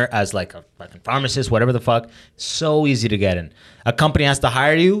engineer, as like a fucking pharmacist, whatever the fuck. So easy to get in. A company has to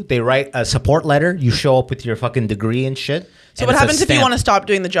hire you. They write a support letter. You show up with your fucking degree and shit. So and what it's a happens if you stamp. want to stop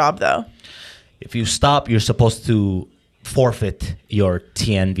doing the job though? If you stop, you're supposed to forfeit your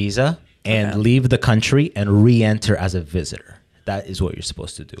TN visa and leave the country and re-enter as a visitor. That is what you're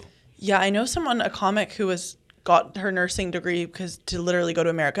supposed to do. Yeah, I know a comic who got her nursing degree because to literally go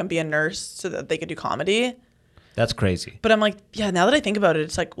to America and be a nurse so that they could do comedy. That's crazy. But I'm like, yeah, now that I think about it,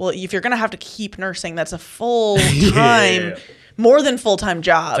 it's like, well, if you're going to have to keep nursing, that's a full-time, more than full-time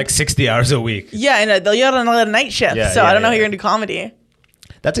job. It's like 60 hours a week. Yeah, and you got another night shift, Yeah, so yeah, I don't know yeah. how you're going to do comedy.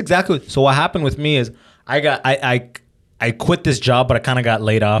 That's exactly. So what happened with me is I quit this job, but I kind of got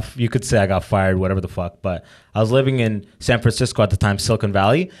laid off. You could say I got fired, whatever the fuck. But I was living in San Francisco at the time, Silicon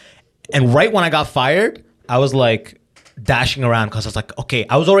Valley. And right when I got fired, I was like dashing around because I was like, okay,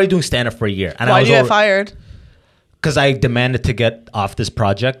 I was already doing stand-up for a year. And Why did you get fired? Because I demanded to get off this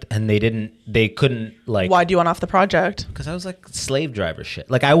project and they couldn't like. Why do you want off the project? Because I was like slave driver shit.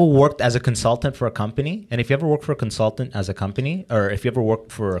 Like I worked as a consultant for a company. And if you ever work for a consultant as a company, or if you ever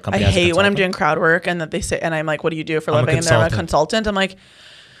work for a I company as a hate when I'm consultant- doing crowd work and that they say, and I'm like, what do you do for a I'm a living? And they're a consultant. consultant. I'm like,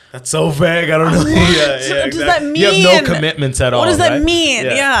 That's so vague. I don't know. What does that mean? You have no commitments at all. What does that right? mean?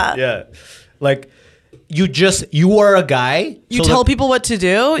 Yeah. Yeah. Like you are a guy. you so tell the- people what to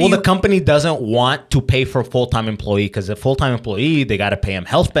do? Well, the company doesn't want to pay for a full-time employee because a full-time employee, they got to pay him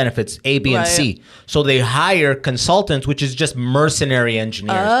health benefits, A, B, and Right. C. So they hire consultants, which is just mercenary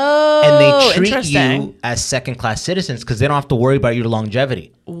engineers. Oh, and they treat interesting. you as second-class citizens because they don't have to worry about your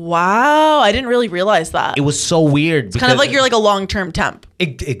longevity. Wow, I didn't really realize that. It was so weird. It's kind of like you're like a long-term temp.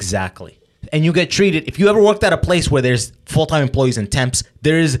 Exactly. And you get treated, if you ever worked at a place where there's full-time employees and temps,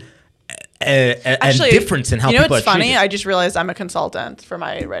 there is a difference in how you know people what's are funny? treated. I just realized I'm a consultant for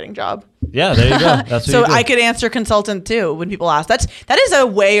my writing job. Yeah, there you go. That's what So you do. I could answer consultant too when people ask. That is a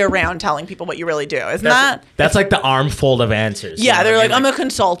way around telling people what you really do, isn't that? That's like the armful of answers. you Yeah, know they're what I like, mean? I'm a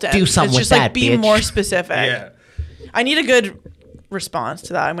consultant. do something It's just with like that, be bitch. more specific. Yeah. I need a good response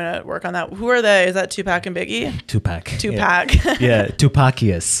to that. I'm gonna work on that. Who are they? Is that Tupac and Biggie? Tupac. Tupac. Yeah,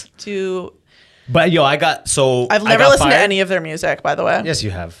 Tupacius. But yo, I've I never got listened to fired. any of their music, by the way. Yes,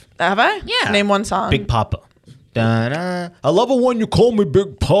 you have. Have I? Yeah. Name one song. Big Papa. Da-da. I love it when you call me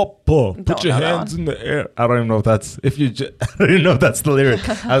Big Papa. Put Don't your know that hands one. in the air. I don't even know if that's I don't even know if that's the lyric.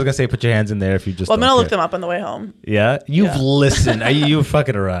 I was gonna say put your hands in the air if you just. Well, I'm don't gonna look care. them up on the way home. Yeah, you've Yeah. listened. You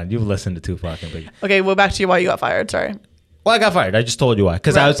fucking around. You've listened to Tupac and Biggie. Okay, well, back to you. Why you got fired? Sorry. Well, I got fired. I just told you why.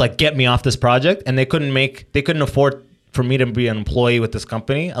 Because I Right. was like, get me off this project, and they couldn't afford for me to be an employee with this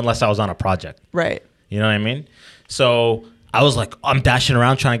company unless I was on a project. Right. You know what I mean? So I was like, I'm dashing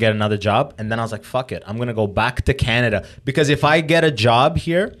around trying to get another job. And then I was like, fuck it. I'm going to go back to Canada. Because if I get a job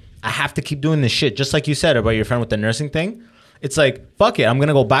here, I have to keep doing this shit. Just like you said about your friend with the nursing thing. It's like, fuck it. I'm going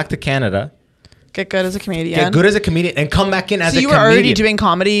to go back to Canada, Get good as a comedian. get good as a comedian, and come back in as So a you were comedian. already doing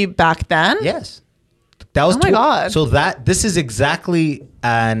comedy back then? Yes. That was Oh my God. So this is exactly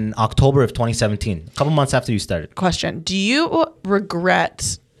in October of 2017. A couple months after you started. Question. Do you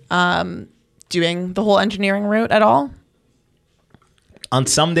regret doing the whole engineering route at all? On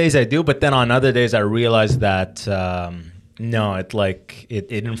some days I do, but then on other days I realize that no,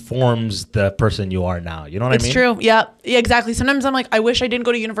 it informs the person you are now. You know what I mean? It's true. Yeah, exactly. Sometimes I'm like, I wish I didn't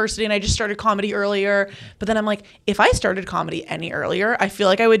go to university and I just started comedy earlier. But then I'm like, if I started comedy any earlier, I feel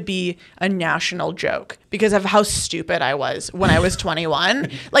like I would be a national joke because of how stupid I was when I was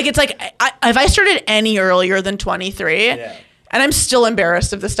 21. Like, it's like, if I started any earlier than 23, and I'm still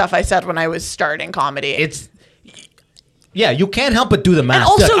embarrassed of the stuff I said when I was starting comedy. Yeah, you can't help but do the math. And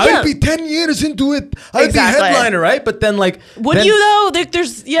also, Like, yeah. I'd be 10 years into it. I'd Exactly. be headliner, right? But then like... Would then- you though?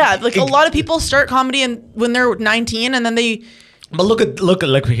 There's a lot of people start comedy and when they're 19 and then they... But look at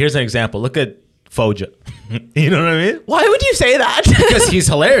like here's an example. Look at Foja. You know what I mean? Why would you say that? Because he's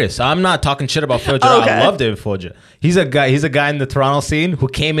hilarious. I'm not talking shit about Foja. Okay. I love David Foja. He's a guy in the Toronto scene who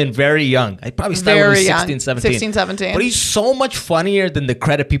came in very young. I probably started when he was 16, 17. 16, 17. But he's so much funnier than the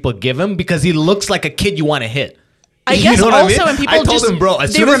credit people give him because he looks like a kid you want to hit. I guess what also when people I told just- him, bro,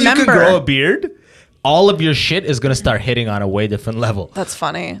 as they soon as you can remember. grow a beard, all of your shit is gonna start hitting on a way different level. That's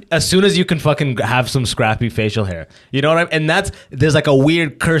funny. As soon as you can fucking have some scrappy facial hair, you know what I mean? And there's like a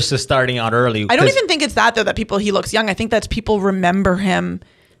weird curse to starting out early. I don't 'cause even think it's that though that he looks young. I think that's people remember him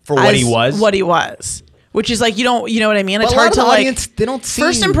For what as he was? What he was. Which is like you know what I mean? But It's a lot hard of to the like audience, they don't see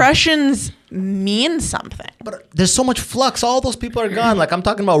first impressions mean something. But there's so much flux. All those people are gone. Like I'm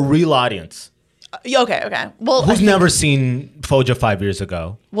talking about real audience Okay. Well, who's never seen Foja 5 years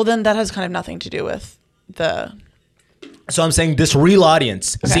ago. well then that has kind of nothing to do with the So I'm saying this real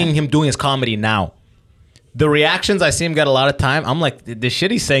audience Okay. seeing him doing his comedy now. The reactions I see him get a lot of time. I'm like, the shit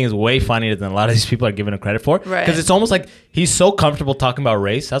he's saying is way funnier than a lot of these people are giving him credit for. Right. Because it's almost like he's so comfortable talking about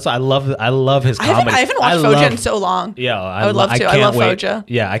race. That's why I love his comedy. I haven't watched Foja in so long. Yeah, I would love to. I can't love wait. Foja.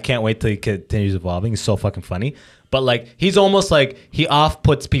 Yeah, I can't wait till he continues evolving. He's so fucking funny. But like, he's almost like he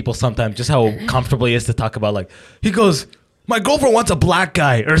off-puts people sometimes. Just how comfortable he is to talk about. Like, he goes, "My girlfriend wants a black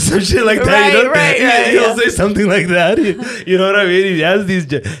guy," or some shit like that. You know? Right, He'll yeah. say something like that. You know what I mean? He has these.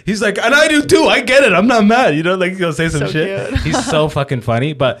 He's like, and I do too. I get it. I'm not mad. You know, like he'll say some So shit. cute. He's so fucking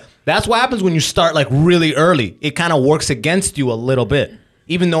funny. But that's what happens when you start like really early. It kind of works against you a little bit,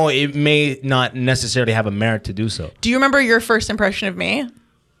 even though it may not necessarily have a merit to do so. Do you remember your first impression of me?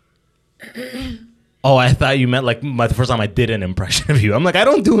 Oh, I thought you meant like the first time I did an impression of you. I'm like, I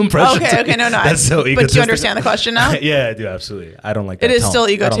don't do impressions. Okay, no. That's so But do egotistical. you understand the question now? Yeah, I do, absolutely. I don't like that It is tone. still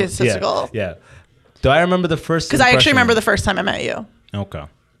I don't- egotistical. Yeah. Do I remember the first Because I actually impression? remember the first time I met you. Okay.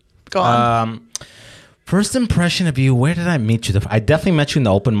 Go on. First impression of you, where did I meet you? I definitely met you in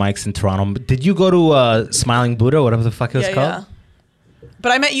the open mics in Toronto. Did you go to Smiling Buddha, whatever the fuck it was called?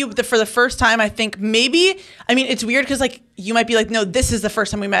 But I met you for the first time, I think maybe, I mean, it's weird because like you might be like, no, this is the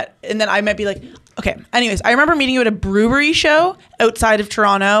first time we met. And then I might be like, okay. Anyways, I remember meeting you at a brewery show outside of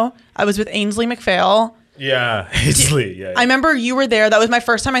Toronto. I was with Ainsley McPhail. Yeah, Ainsley. Yeah. I remember you were there. That was my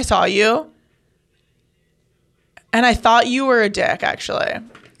first time I saw you. And I thought you were a dick, actually.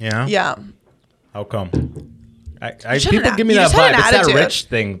 Yeah? Yeah. How come? just had People an- give me you that just had vibe. an It's that attitude. rich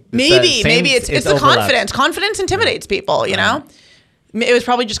thing. It's that Maybe same- it's it the overlaps. confidence. Confidence intimidates people, you know? It was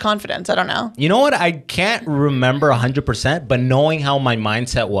probably just confidence. I don't know. You know what? I can't remember 100%, but knowing how my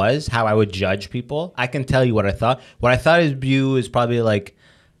mindset was, how I would judge people, I can tell you what I thought. What I thought of you is probably like,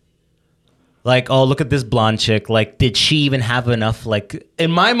 oh, look at this blonde chick. Like, did she even have enough? Like, in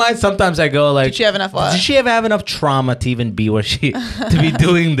my mind, sometimes I go like, Did she have enough what? Did she ever have enough trauma to even be where she, to be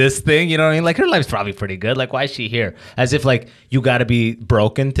doing this thing? You know what I mean? Like, her life's probably pretty good. Like, why is she here? As if like you got to be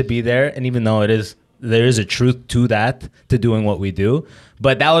broken to be there. And even though there is a truth to that, to doing what we do.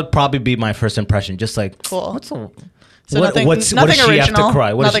 But that would probably be my first impression. Just like, Cool. So nothing- what does nothing she have to original,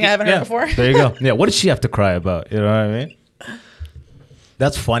 cry? What does nothing she- I haven't heard yeah, before. There you go. Yeah, what does she have to cry about? You know what I mean?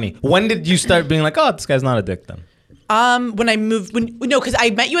 That's funny. When did you start being like, oh, this guy's not a dick then? When I moved, because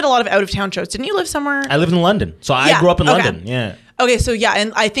I met you at a lot of out of town shows. Didn't you live somewhere? I lived in London, so I grew up in London. Yeah. Okay, so yeah,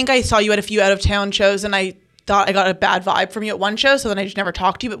 and I think I saw you at a few out of town shows, and I thought I got a bad vibe from you at one show, so then I just never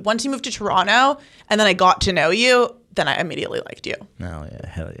talked to you. But once you moved to Toronto, and then I got to know you, then I immediately liked you. Oh yeah,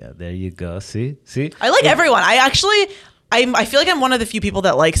 hell yeah! There you go. See. I like everyone. I feel like I'm one of the few people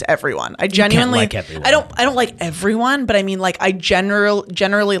that likes everyone. I genuinely like everyone. I don't like everyone, but I mean, like, I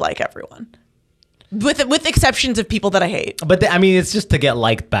generally like everyone. With exceptions of people that I hate. But I mean, it's just to get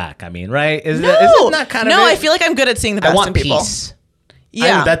liked back. I mean, right? Isn't that kind of No, it? I feel like I'm good at seeing the best I want in people. peace.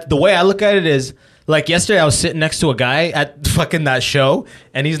 Yeah. That's the way I look at it is like yesterday I was sitting next to a guy at fucking that show,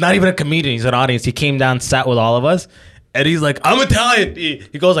 and he's not even a comedian, he's an audience. He came down, sat with all of us, and he's like, I'm Italian.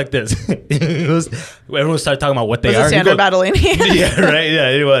 He goes like this. Everyone started talking about what they Was are. it Sandra Battolini? Yeah, right. Yeah,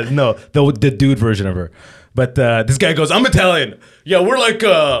 it was. No, the dude version of her. But this guy goes, I'm Italian. Yeah, we're like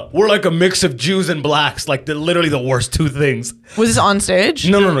a mix of Jews and blacks, like literally the worst two things. Was this on stage?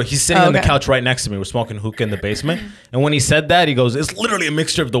 No. He's sitting on the okay. couch right next to me. We're smoking hookah in the basement. And when he said that, he goes, it's literally a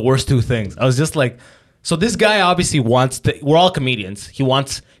mixture of the worst two things. I was just like, so this guy obviously wants to, we're all comedians.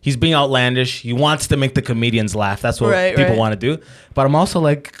 He's being outlandish. He wants to make the comedians laugh. That's what people want to do. But I'm also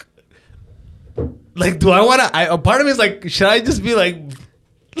like, do I want to, a part of me is like, should I just be like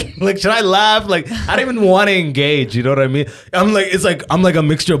should I laugh? Like, I don't even want to engage. You know what I mean? I'm like a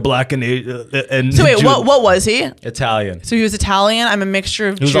mixture of black and So wait, Jew. what was he? Italian. So he was Italian. I'm a mixture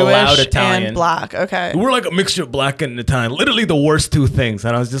of was a loud Jewish Italian. and black. Okay. We're like a mixture of black and Italian. Literally the worst two things.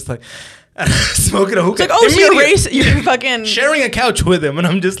 And I was just like, smoking a hookah. It's like, oh, so you're fucking sharing a couch with him, and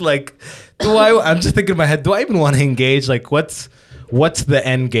I'm just like, I'm just thinking in my head, do I even want to engage? Like, what's the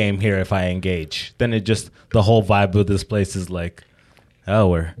end game here if I engage? Then the whole vibe of this place is like, oh,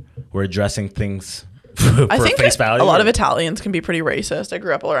 we're addressing things for I think face value. a lot of Italians can be pretty racist. I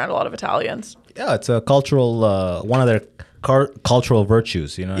grew up around a lot of Italians. Yeah, it's a cultural one of their cultural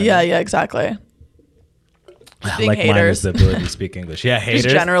virtues. You know. Yeah, exactly. Being Like mine is haters. the ability to speak English. Yeah, haters.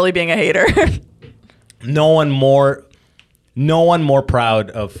 Just generally being a hater. No one more proud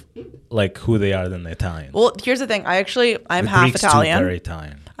of like who they are than the Italians. Well, here's the thing. I'm The half Greeks too, Italian. very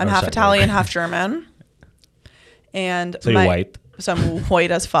Italian. I'm half Italian, half German. And So you're white. So I'm white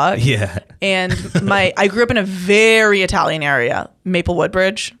as fuck. Yeah. And I grew up in a very Italian area, Maple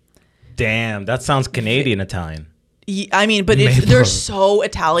Woodbridge. Damn, that sounds Canadian Italian. I mean, but Maple. they're so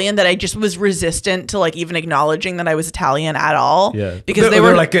Italian that I just was resistant to like even acknowledging that I was Italian at all. Yeah, because they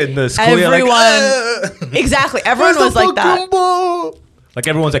were like in the school. Everyone, exactly. Everyone was like that. Like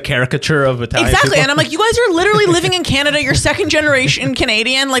everyone's a caricature of Italian. Exactly, people. and I'm like, you guys are literally living in Canada. You're second generation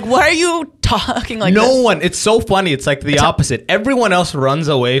Canadian. Like, what are you talking like? No this? one. It's so funny. It's like the opposite. Everyone else runs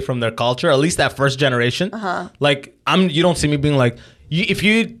away from their culture. At least that first generation. Like you don't see me being like, do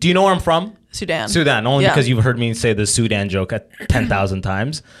you know where I'm from? Sudan. Only because you've heard me say the Sudan joke 10,000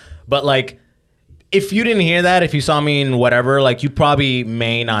 times. But like, if you didn't hear that, if you saw me in whatever, like you probably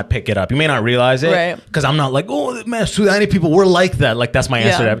may not pick it up. You may not realize it. Right. Because I'm not like, oh man, Sudani people, we're like that. Like that's my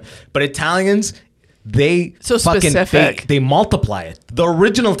answer to that. But Italians, they So specific. They multiply it. The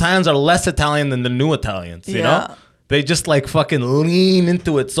original Italians are less Italian than the new Italians, you know? They just like fucking lean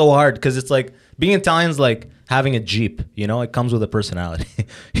into it so hard because it's like being Italian's like having a Jeep, you know? It comes with a personality.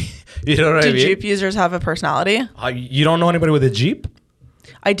 You know what I mean? Do Jeep users have a personality? You don't know anybody with a Jeep?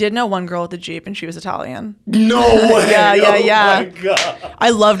 I did know one girl with a Jeep, and she was Italian. No way. Yeah. Oh my God. I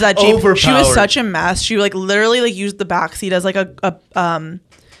loved that Jeep. She Overpowered. was such a mess. She like literally like used the back seat as like a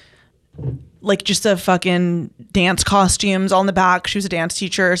like just a fucking dance costumes on the back. She was a dance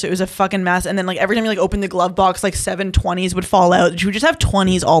teacher, so it was a fucking mess. And then like every time you like opened the glove box, like 7 20s would fall out. She would just have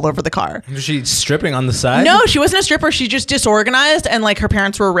 20s all over the car. Was she stripping on the side? No, she wasn't a stripper. She's just disorganized, and like her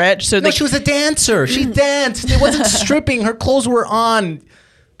parents were rich, so No, she was a dancer. She danced. It wasn't stripping. Her clothes were on.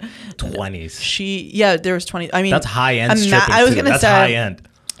 20s. There was 20. I mean, That's high end stripping. I was too. gonna That's say, high end.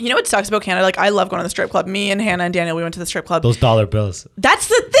 you know what sucks about Canada? Like I love going to the strip club. Me and Hannah and Daniel, we went to the strip club. Those dollar bills. That's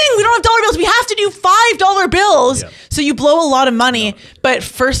the thing. We don't have dollar bills. We have to do $5 bills. Yeah. So you blow a lot of money. But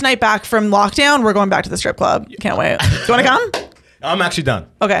first night back from lockdown, we're going back to the strip club. Can't wait. Do you want to come? I'm actually done.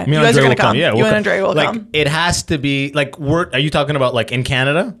 Okay. Me You and guys are Andre gonna will come. Yeah, You and Andre will like, come. It has to be like are you talking about like in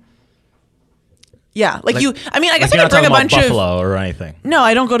Canada? Yeah. Like you. I mean, I guess Like, I could bring a bunch of. Buffalo or anything. No,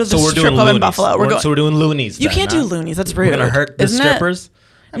 I don't go to the So we're strip doing club loonies. in Buffalo. So we're doing loonies. You then, can't huh? do loonies. That's rude. We're gonna hurt the Isn't it? strippers.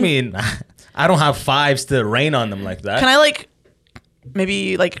 I mean, I don't have fives to rain on them like that. Can I like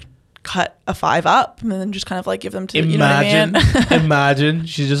maybe like cut a 5 up and then just kind of like give them to you know what I mean? Imagine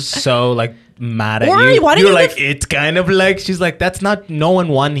she's just so like mad at Or you. why do You're you like, it's kind of like, she's like, that's not, no one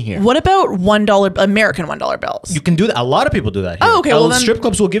won here. What about $1 American $1 bills? You can do that. A lot of people do that here. Oh, okay, well then- strip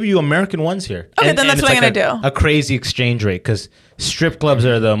clubs will give you American ones here. Okay, then that's it's what I'm like gonna do. A crazy exchange rate because strip clubs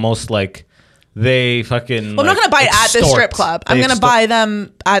are the most like, they fucking. Well, I'm not gonna buy it at the strip club. I'm gonna buy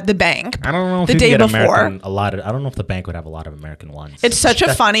them at the bank. I don't know if the you day can get before. American, I don't know if the bank would have a lot of American ones. It's such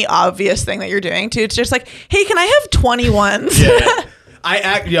a funny, obvious thing that you're doing too. It's just like, hey, can I have 20 ones? Yeah.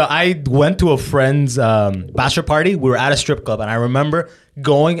 I went to a friend's bachelor party. We were at a strip club, and I remember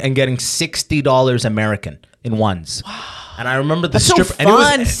going and getting $60 American in ones. Wow. And I remember the That's strip. so And it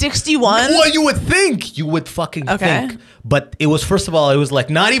fun. was, 61. Well, you would think. You would fucking Okay. think. But it was, first of all, it was like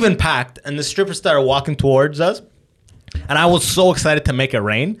not even packed, and the strippers started walking towards us, and I was so excited to make it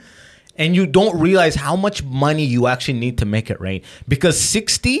rain. And you don't realize how much money you actually need to make it rain, because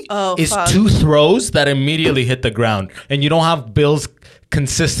 60 is fuck. 2 throws that immediately hit the ground, and you don't have bills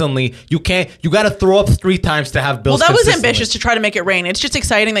consistently. You got to throw up 3 times to have bills. Well, that was consistently. ambitious to try to make it rain. It's just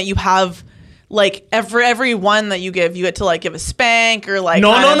exciting that you have like every one that you give, you get to like give a spank or like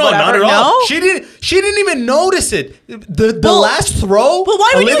No, kind of not whatever. at all. No? She didn't even notice it. The Well- last throw. Well,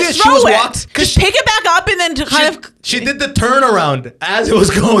 why would Olivia, you she throw was it? Just pick it back up and then to kind of. She did the turnaround as it was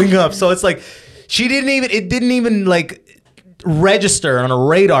going up. So it's like it didn't even like register on a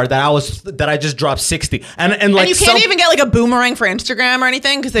radar that I just dropped 60. And like And you can't even get like a boomerang for Instagram or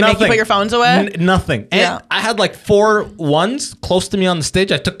anything because they make you put your phones away. Nothing. And Yeah. I had like 4 ones close to me on the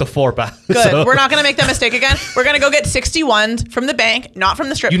stage. I took the 4 back. Good. So We're not going to make that mistake again. We're going to go get 61s from the bank, not from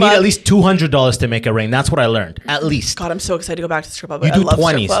the strip you club. need at least $200 to make it rain. That's what I learned. At least. God, I'm so excited to go back to the strip club. You I do love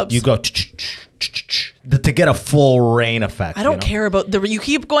strip 20s. clubs. You go to get a full rain effect. I don't care about you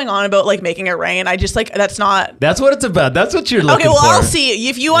keep going on about like making it rain. I just like that's not. That's what it's about. That's what you're looking Okay, well for. I'll see.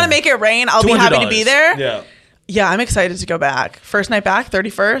 If you want to make it rain, I'll be happy to be there. Yeah. Yeah, I'm excited to go back. First night back,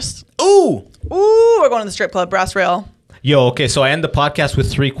 31st. Ooh. Ooh, we're going to the strip club, Brass Rail. Yo, okay, so I end the podcast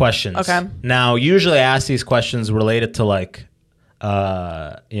with 3 questions. Okay. Now, usually I ask these questions related to like,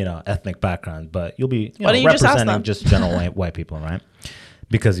 ethnic background, but you'll be Why don't you just ask representing them? just general white people, right?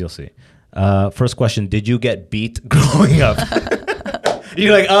 Because you'll see. First question: did you get beat growing up?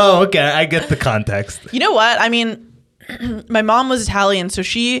 You're like, oh, okay, I get the context. You know what? I mean, my mom was Italian, so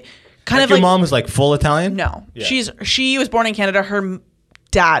she kind Like of your like mom is like full Italian. no. Yeah. She was born in Canada. Her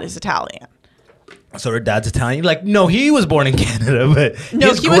dad is Italian. So her dad's Italian. You're like, no, he was born in Canada, but No,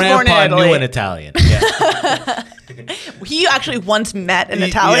 his he was born in grandpa Italy. knew an Italian. Yeah. He actually once met an Yeah,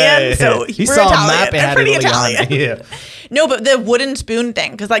 Italian, yeah. so He we're saw Italian. a map and They're had pretty Italy on it. Italian. Yeah. No, but the wooden spoon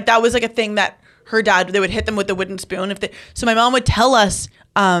thing, because like that was like a thing that her dad, they would hit them with the wooden spoon so my mom would tell us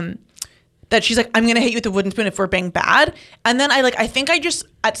that she's like, I'm gonna hit you with the wooden spoon if we're being bad. And then I think I just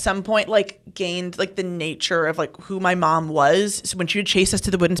at some point like gained like the nature of like who my mom was. So when she would chase us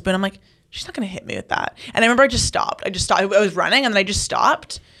to the wooden spoon, I'm like, she's not gonna hit me with that. And I remember I just stopped. I was running and then I just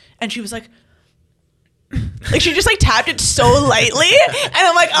stopped, and she was like. Like she just like tapped it so lightly, and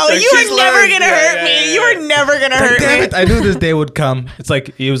I'm like, "Oh, Like, you she's are never learned. gonna Yeah, hurt yeah, me. yeah, You are never gonna hurt Damn me." it! I knew this day would come.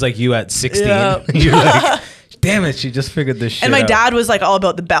 It was like you at 16. Yeah. You're like, damn it! She just figured this shit. And my out. dad was like all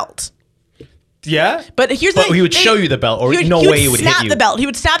about the belt. Yeah. But here's the But thing, he would show you the belt, or no way he would hit snap you. the belt. He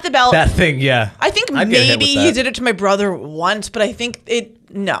would snap the belt. That thing, yeah. I think I'd get hit maybe with he that. did it to my brother once, but I think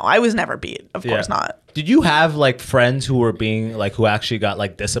no, I was never beat. Of course Yeah. not. Did you have like friends who were being like who actually got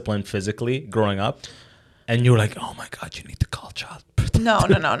like disciplined physically growing up, and you were like, oh my god, you need to call child protector? No.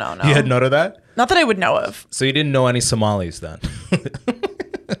 You had none of that. Not that I would know of. So you didn't know any Somalis then.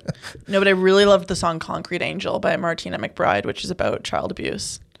 No, but I really loved the song Concrete Angel by Martina McBride, which is about child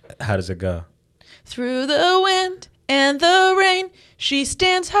abuse. How does it go? Through the wind and the rain, she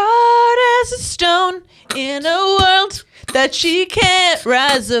stands hard as a stone in a world that she can't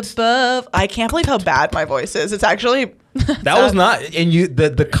rise above. I can't believe how bad my voice is. It's actually That was not, and you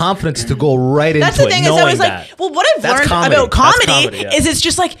the confidence to go right That's into the thing it, is I knowing was that. like, well, what I've That's learned comedy. about That's comedy, comedy, yeah. is it's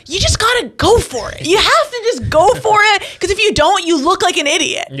just like you just gotta go for it. You have to just go for it, because if you don't, you look like an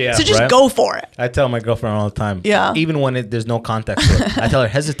idiot. Yeah, so just right? go for it. I tell my girlfriend all the time. Yeah. Even when there's no context to it. I tell her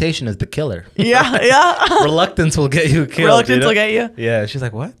hesitation is the killer. Yeah. Reluctance will get you killed. Reluctance will get you. Yeah. She's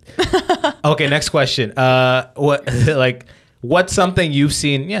like, what? Okay, next question. What's something you've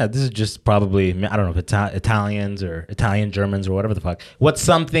seen? Yeah, this is just probably, I don't know if Italians or Italian Germans or whatever the fuck. What's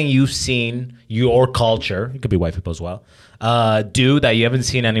something you've seen your culture, it could be white people as well, do that you haven't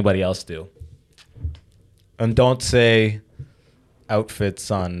seen anybody else do? And don't say outfits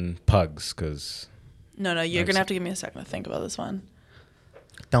on pugs, because No, you're gonna have to give me a second to think about this one.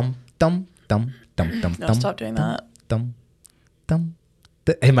 dum dum dum dum dum. No, stop doing that. Dum dum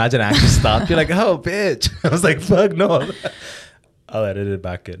Imagine I actually stopped. You're like, oh, bitch. I was like, fuck no. I'll edit it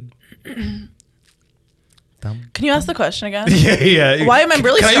back in. Can you ask the question again? Yeah. Why am I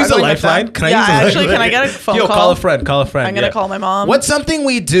really Can I use a struggling with lifeline? that? Can I Yeah, use a actually, lifeline? can I get a phone Yo, call? call a friend. Call a friend. I'm gonna call my mom. What's something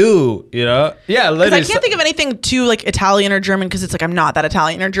we do? You know? Yeah, Because literally. I can't think of anything too like Italian or German because it's like I'm not that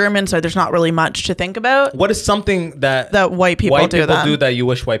Italian or German, so there's not really much to think about. What is something that White people do that you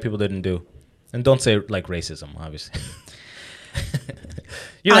wish white people didn't do? And don't say like racism, obviously.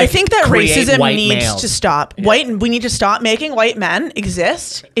 You're I like, think that create racism white needs males. to stop. We need to stop making white men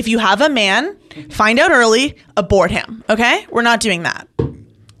exist. If you have a man, find out early, abort him. Okay? We're not doing that.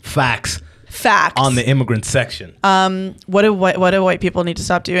 Facts Facts. on the immigrant section. What do white people need to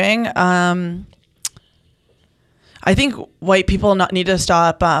stop doing? I think white people need to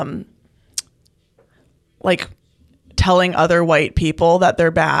stop like telling other white people that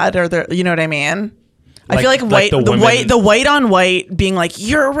they're bad or they're, you know what I mean? I feel like the white on white being like,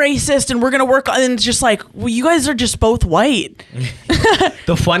 you're racist and we're gonna work on, and it's just like, well, you guys are just both white.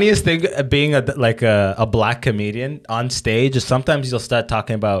 The funniest thing being a black comedian on stage is sometimes you'll start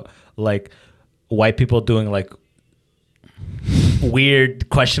talking about like white people doing like weird,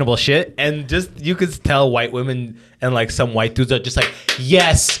 questionable shit, and just you could tell white women and like some white dudes are just like,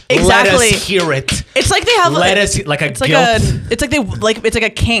 yes, Exactly. let us hear it. It's like they have Let us like a it's like guilt. it's like a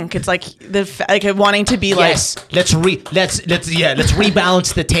kink. It's like wanting to be Yes, let's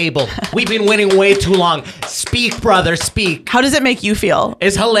rebalance the table. We've been winning way too long. Speak, brother, speak. like, how does it make you feel?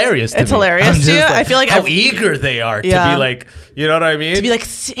 It's hilarious. It's me. hilarious I'm to just you? I feel like how I've- eager they are to Yeah. be like, you know what I mean? To be like,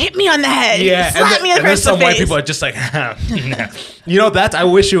 hit me on the head. yeah, Slap me and then across the some white face. people are just like, you know, I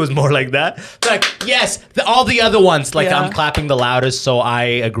wish it was more like that. Like, yes, all the other ones, like Yeah. I'm clapping the loudest, so I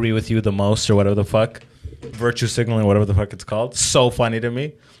agree with you the most, or whatever the fuck, virtue signaling, whatever the fuck it's called. So funny to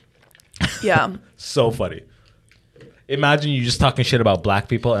me. Yeah. So funny. Imagine you just talking shit about black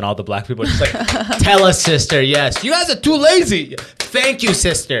people and all the black people are just like, tell us, sister, yes. You guys are too lazy. Thank you,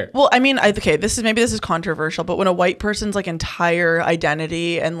 sister. Well, I mean, this is controversial, but when a white person's like entire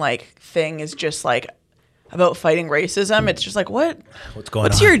identity and like thing is just like about fighting racism, it's just like, what's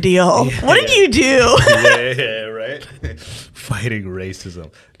going on? your deal? What did you do? yeah, right? Fighting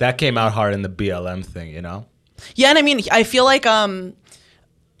racism. That came out hard in the BLM thing, you know? Yeah, and I mean, I feel like that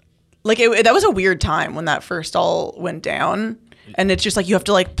was a weird time when that first all went down, and it's just like you have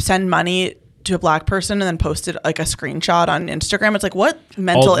to like send money to a black person and then post it like a screenshot on Instagram. It's like, what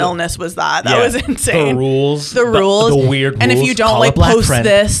mental illness was that? That was insane. The rules. The weird rules. And if you don't Call a like black post friend.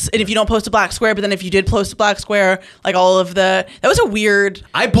 this, and if you don't post a black square, but then if you did post a black square, like that was a weird.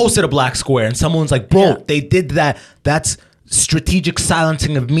 I posted a black square and someone's like, bro, Yeah. they did that. That's strategic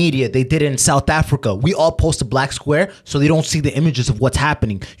silencing of media. They did it in South Africa. We all post a black square so they don't see the images of what's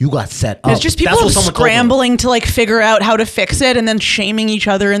happening. You got set up. It's just people That's what someone told me. scrambling to like figure out how to fix it and then shaming each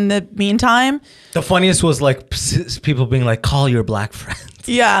other in the meantime. The funniest was like people being like, call your black friends.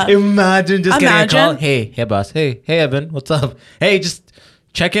 Yeah. Imagine just getting a call. Imagine. Hey, boss. Hey, Evan, what's up? Hey, just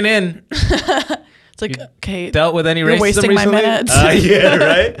checking in. It's like, okay, Dealt with any you're racism wasting my recently? minutes. Yeah,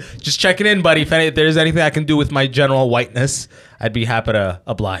 right? Just checking in, buddy. If there's anything I can do with my general whiteness, I'd be happy to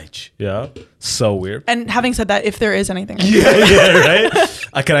oblige. Yeah? So weird. And having said that, if there is anything, Yeah,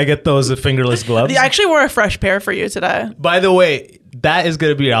 right? Can I get those fingerless gloves? I actually wore a fresh pair for you today. By the way, that is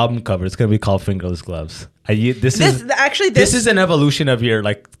going to be your album cover. It's going to be called Fingerless Gloves. This is an evolution of your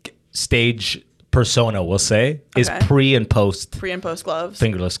like stage persona, we'll say, is Okay. pre and post gloves.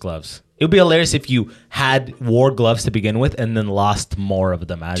 fingerless gloves. It would be hilarious if you wore gloves to begin with and then lost more of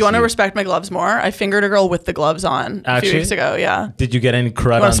them. Do you want to respect my gloves more? I fingered a girl with the gloves on a few weeks ago. Yeah. Did you get any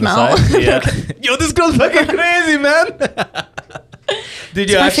crud on Wanna smell? the side? Yeah. Yo, this girl's fucking crazy, man. Did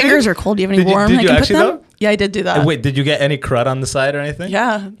you My actually? fingers are cold. Do you have any Did you- warm? did I you can actually, put them? though? Yeah, I did do that. Wait, did you get any crud on the side or anything?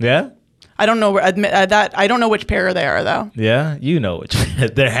 Yeah. Yeah? I don't know that I don't know which pair they are though. Yeah, you know which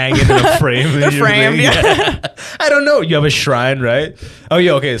they're hanging in a frame. in They're your framed, thing. yeah. I don't know. You have a shrine, right? Oh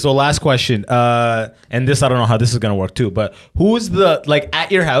yeah. Okay. So last question. And this I don't know how this is gonna work too. But who's the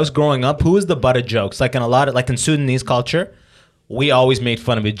at your house growing up? Who is the butt of jokes? Like in a lot of in Sudanese culture, we always made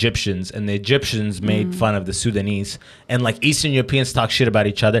fun of Egyptians, and the Egyptians made fun of the Sudanese, and Eastern Europeans talk shit about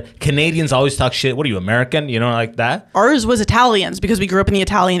each other. Canadians always talk shit. What are you, American? You know, like that. Ours was Italians because we grew up in the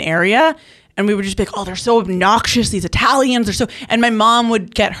Italian area. And we would just be like, oh, they're so obnoxious. These Italians are so... And my mom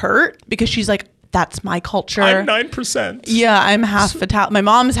would get hurt because she's like, that's my culture. I'm 9%. Yeah, I'm half Italian. My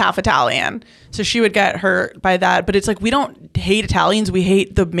mom's half Italian. So she would get hurt by that. But it's like, we don't hate Italians. We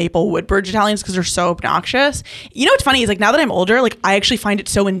hate the Maple Woodbridge Italians because they're so obnoxious. You know what's funny is now that I'm older, I actually find it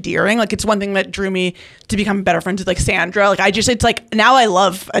so endearing. It's one thing that drew me to become better friends with Sandra. Now I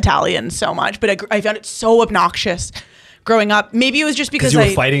love Italians so much. But I found it so obnoxious growing up. Maybe it was just because you were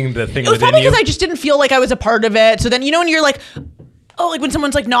fighting the thing It was within probably you. because I just didn't feel like I was a part of it. So then, when you're like, oh, like when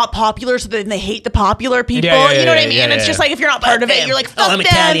someone's like not popular, so then they hate the popular people. Yeah, You know what I mean? yeah, It's yeah. just like if you're not part of it, you're like, fuck I'm them,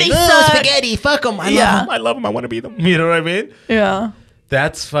 Italian. they Oh, suck. spaghetti, fuck them. I love them. I want to be them. You know what I mean? Yeah.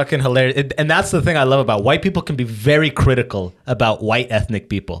 That's fucking hilarious. And that's the thing I love about white people can be very critical about white ethnic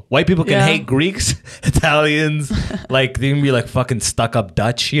people. White people can Yeah. hate Greeks, Italians, like they can be like fucking stuck up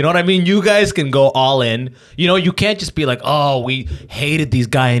Dutch. You know what I mean? You guys can go all in. You can't just be like, oh, we hated these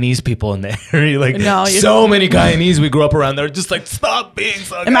Guyanese people in there. You're like, No, so many Guyanese we grew up around. They're just like, stop being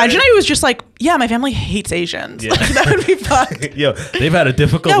so Imagine I was just like, yeah, my family hates Asians. Yeah. Like, that would be fucked. Yo, they've had a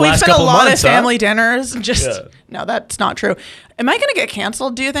difficult Yeah, we've last spent a couple lot months. of huh? family dinners. Just Yeah. no, that's not true. Am I gonna get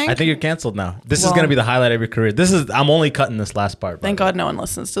canceled? Do you think? I think you're canceled now. This is Well- gonna be the highlight of your career. I'm only cutting this last part. Thank God no one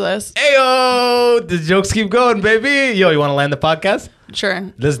listens to this. Ayo, the jokes keep going, baby. Yo, you want to land the podcast?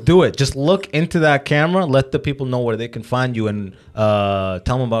 Sure. Let's do it. Just look into that camera. Let the people know where they can find you, and tell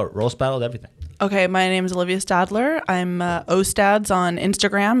them about Roast Battle, everything. Okay, my name is Olivia Stadler. I'm Ostads on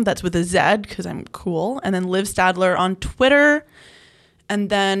Instagram. That's with a Z because I'm cool. And then Liv Stadler on Twitter. And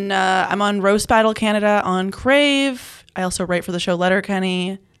then I'm on Roast Battle Canada on Crave. I also write for the show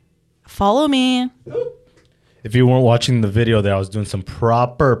Letterkenny. Follow me. If you weren't watching the video there, I was doing some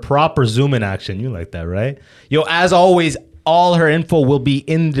proper zoom in action. You like that, right? Yo, as always, all her info will be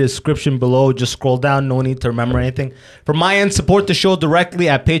in the description below. Just scroll down. No need to remember anything. From my end, support the show directly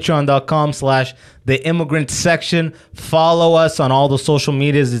at patreon.com/the immigrant section. Follow us on all the social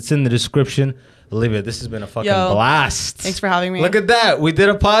medias. It's in the description. Olivia, this has been a fucking blast. Thanks for having me. Look at that. We did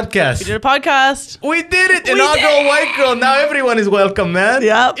a podcast. We did a podcast. We did it. We Inaugural did it. White Girl. Now everyone is welcome, man.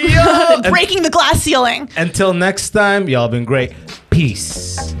 Yep. Yo. Breaking the glass ceiling. Until next time, y'all been great.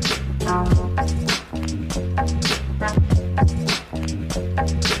 Peace.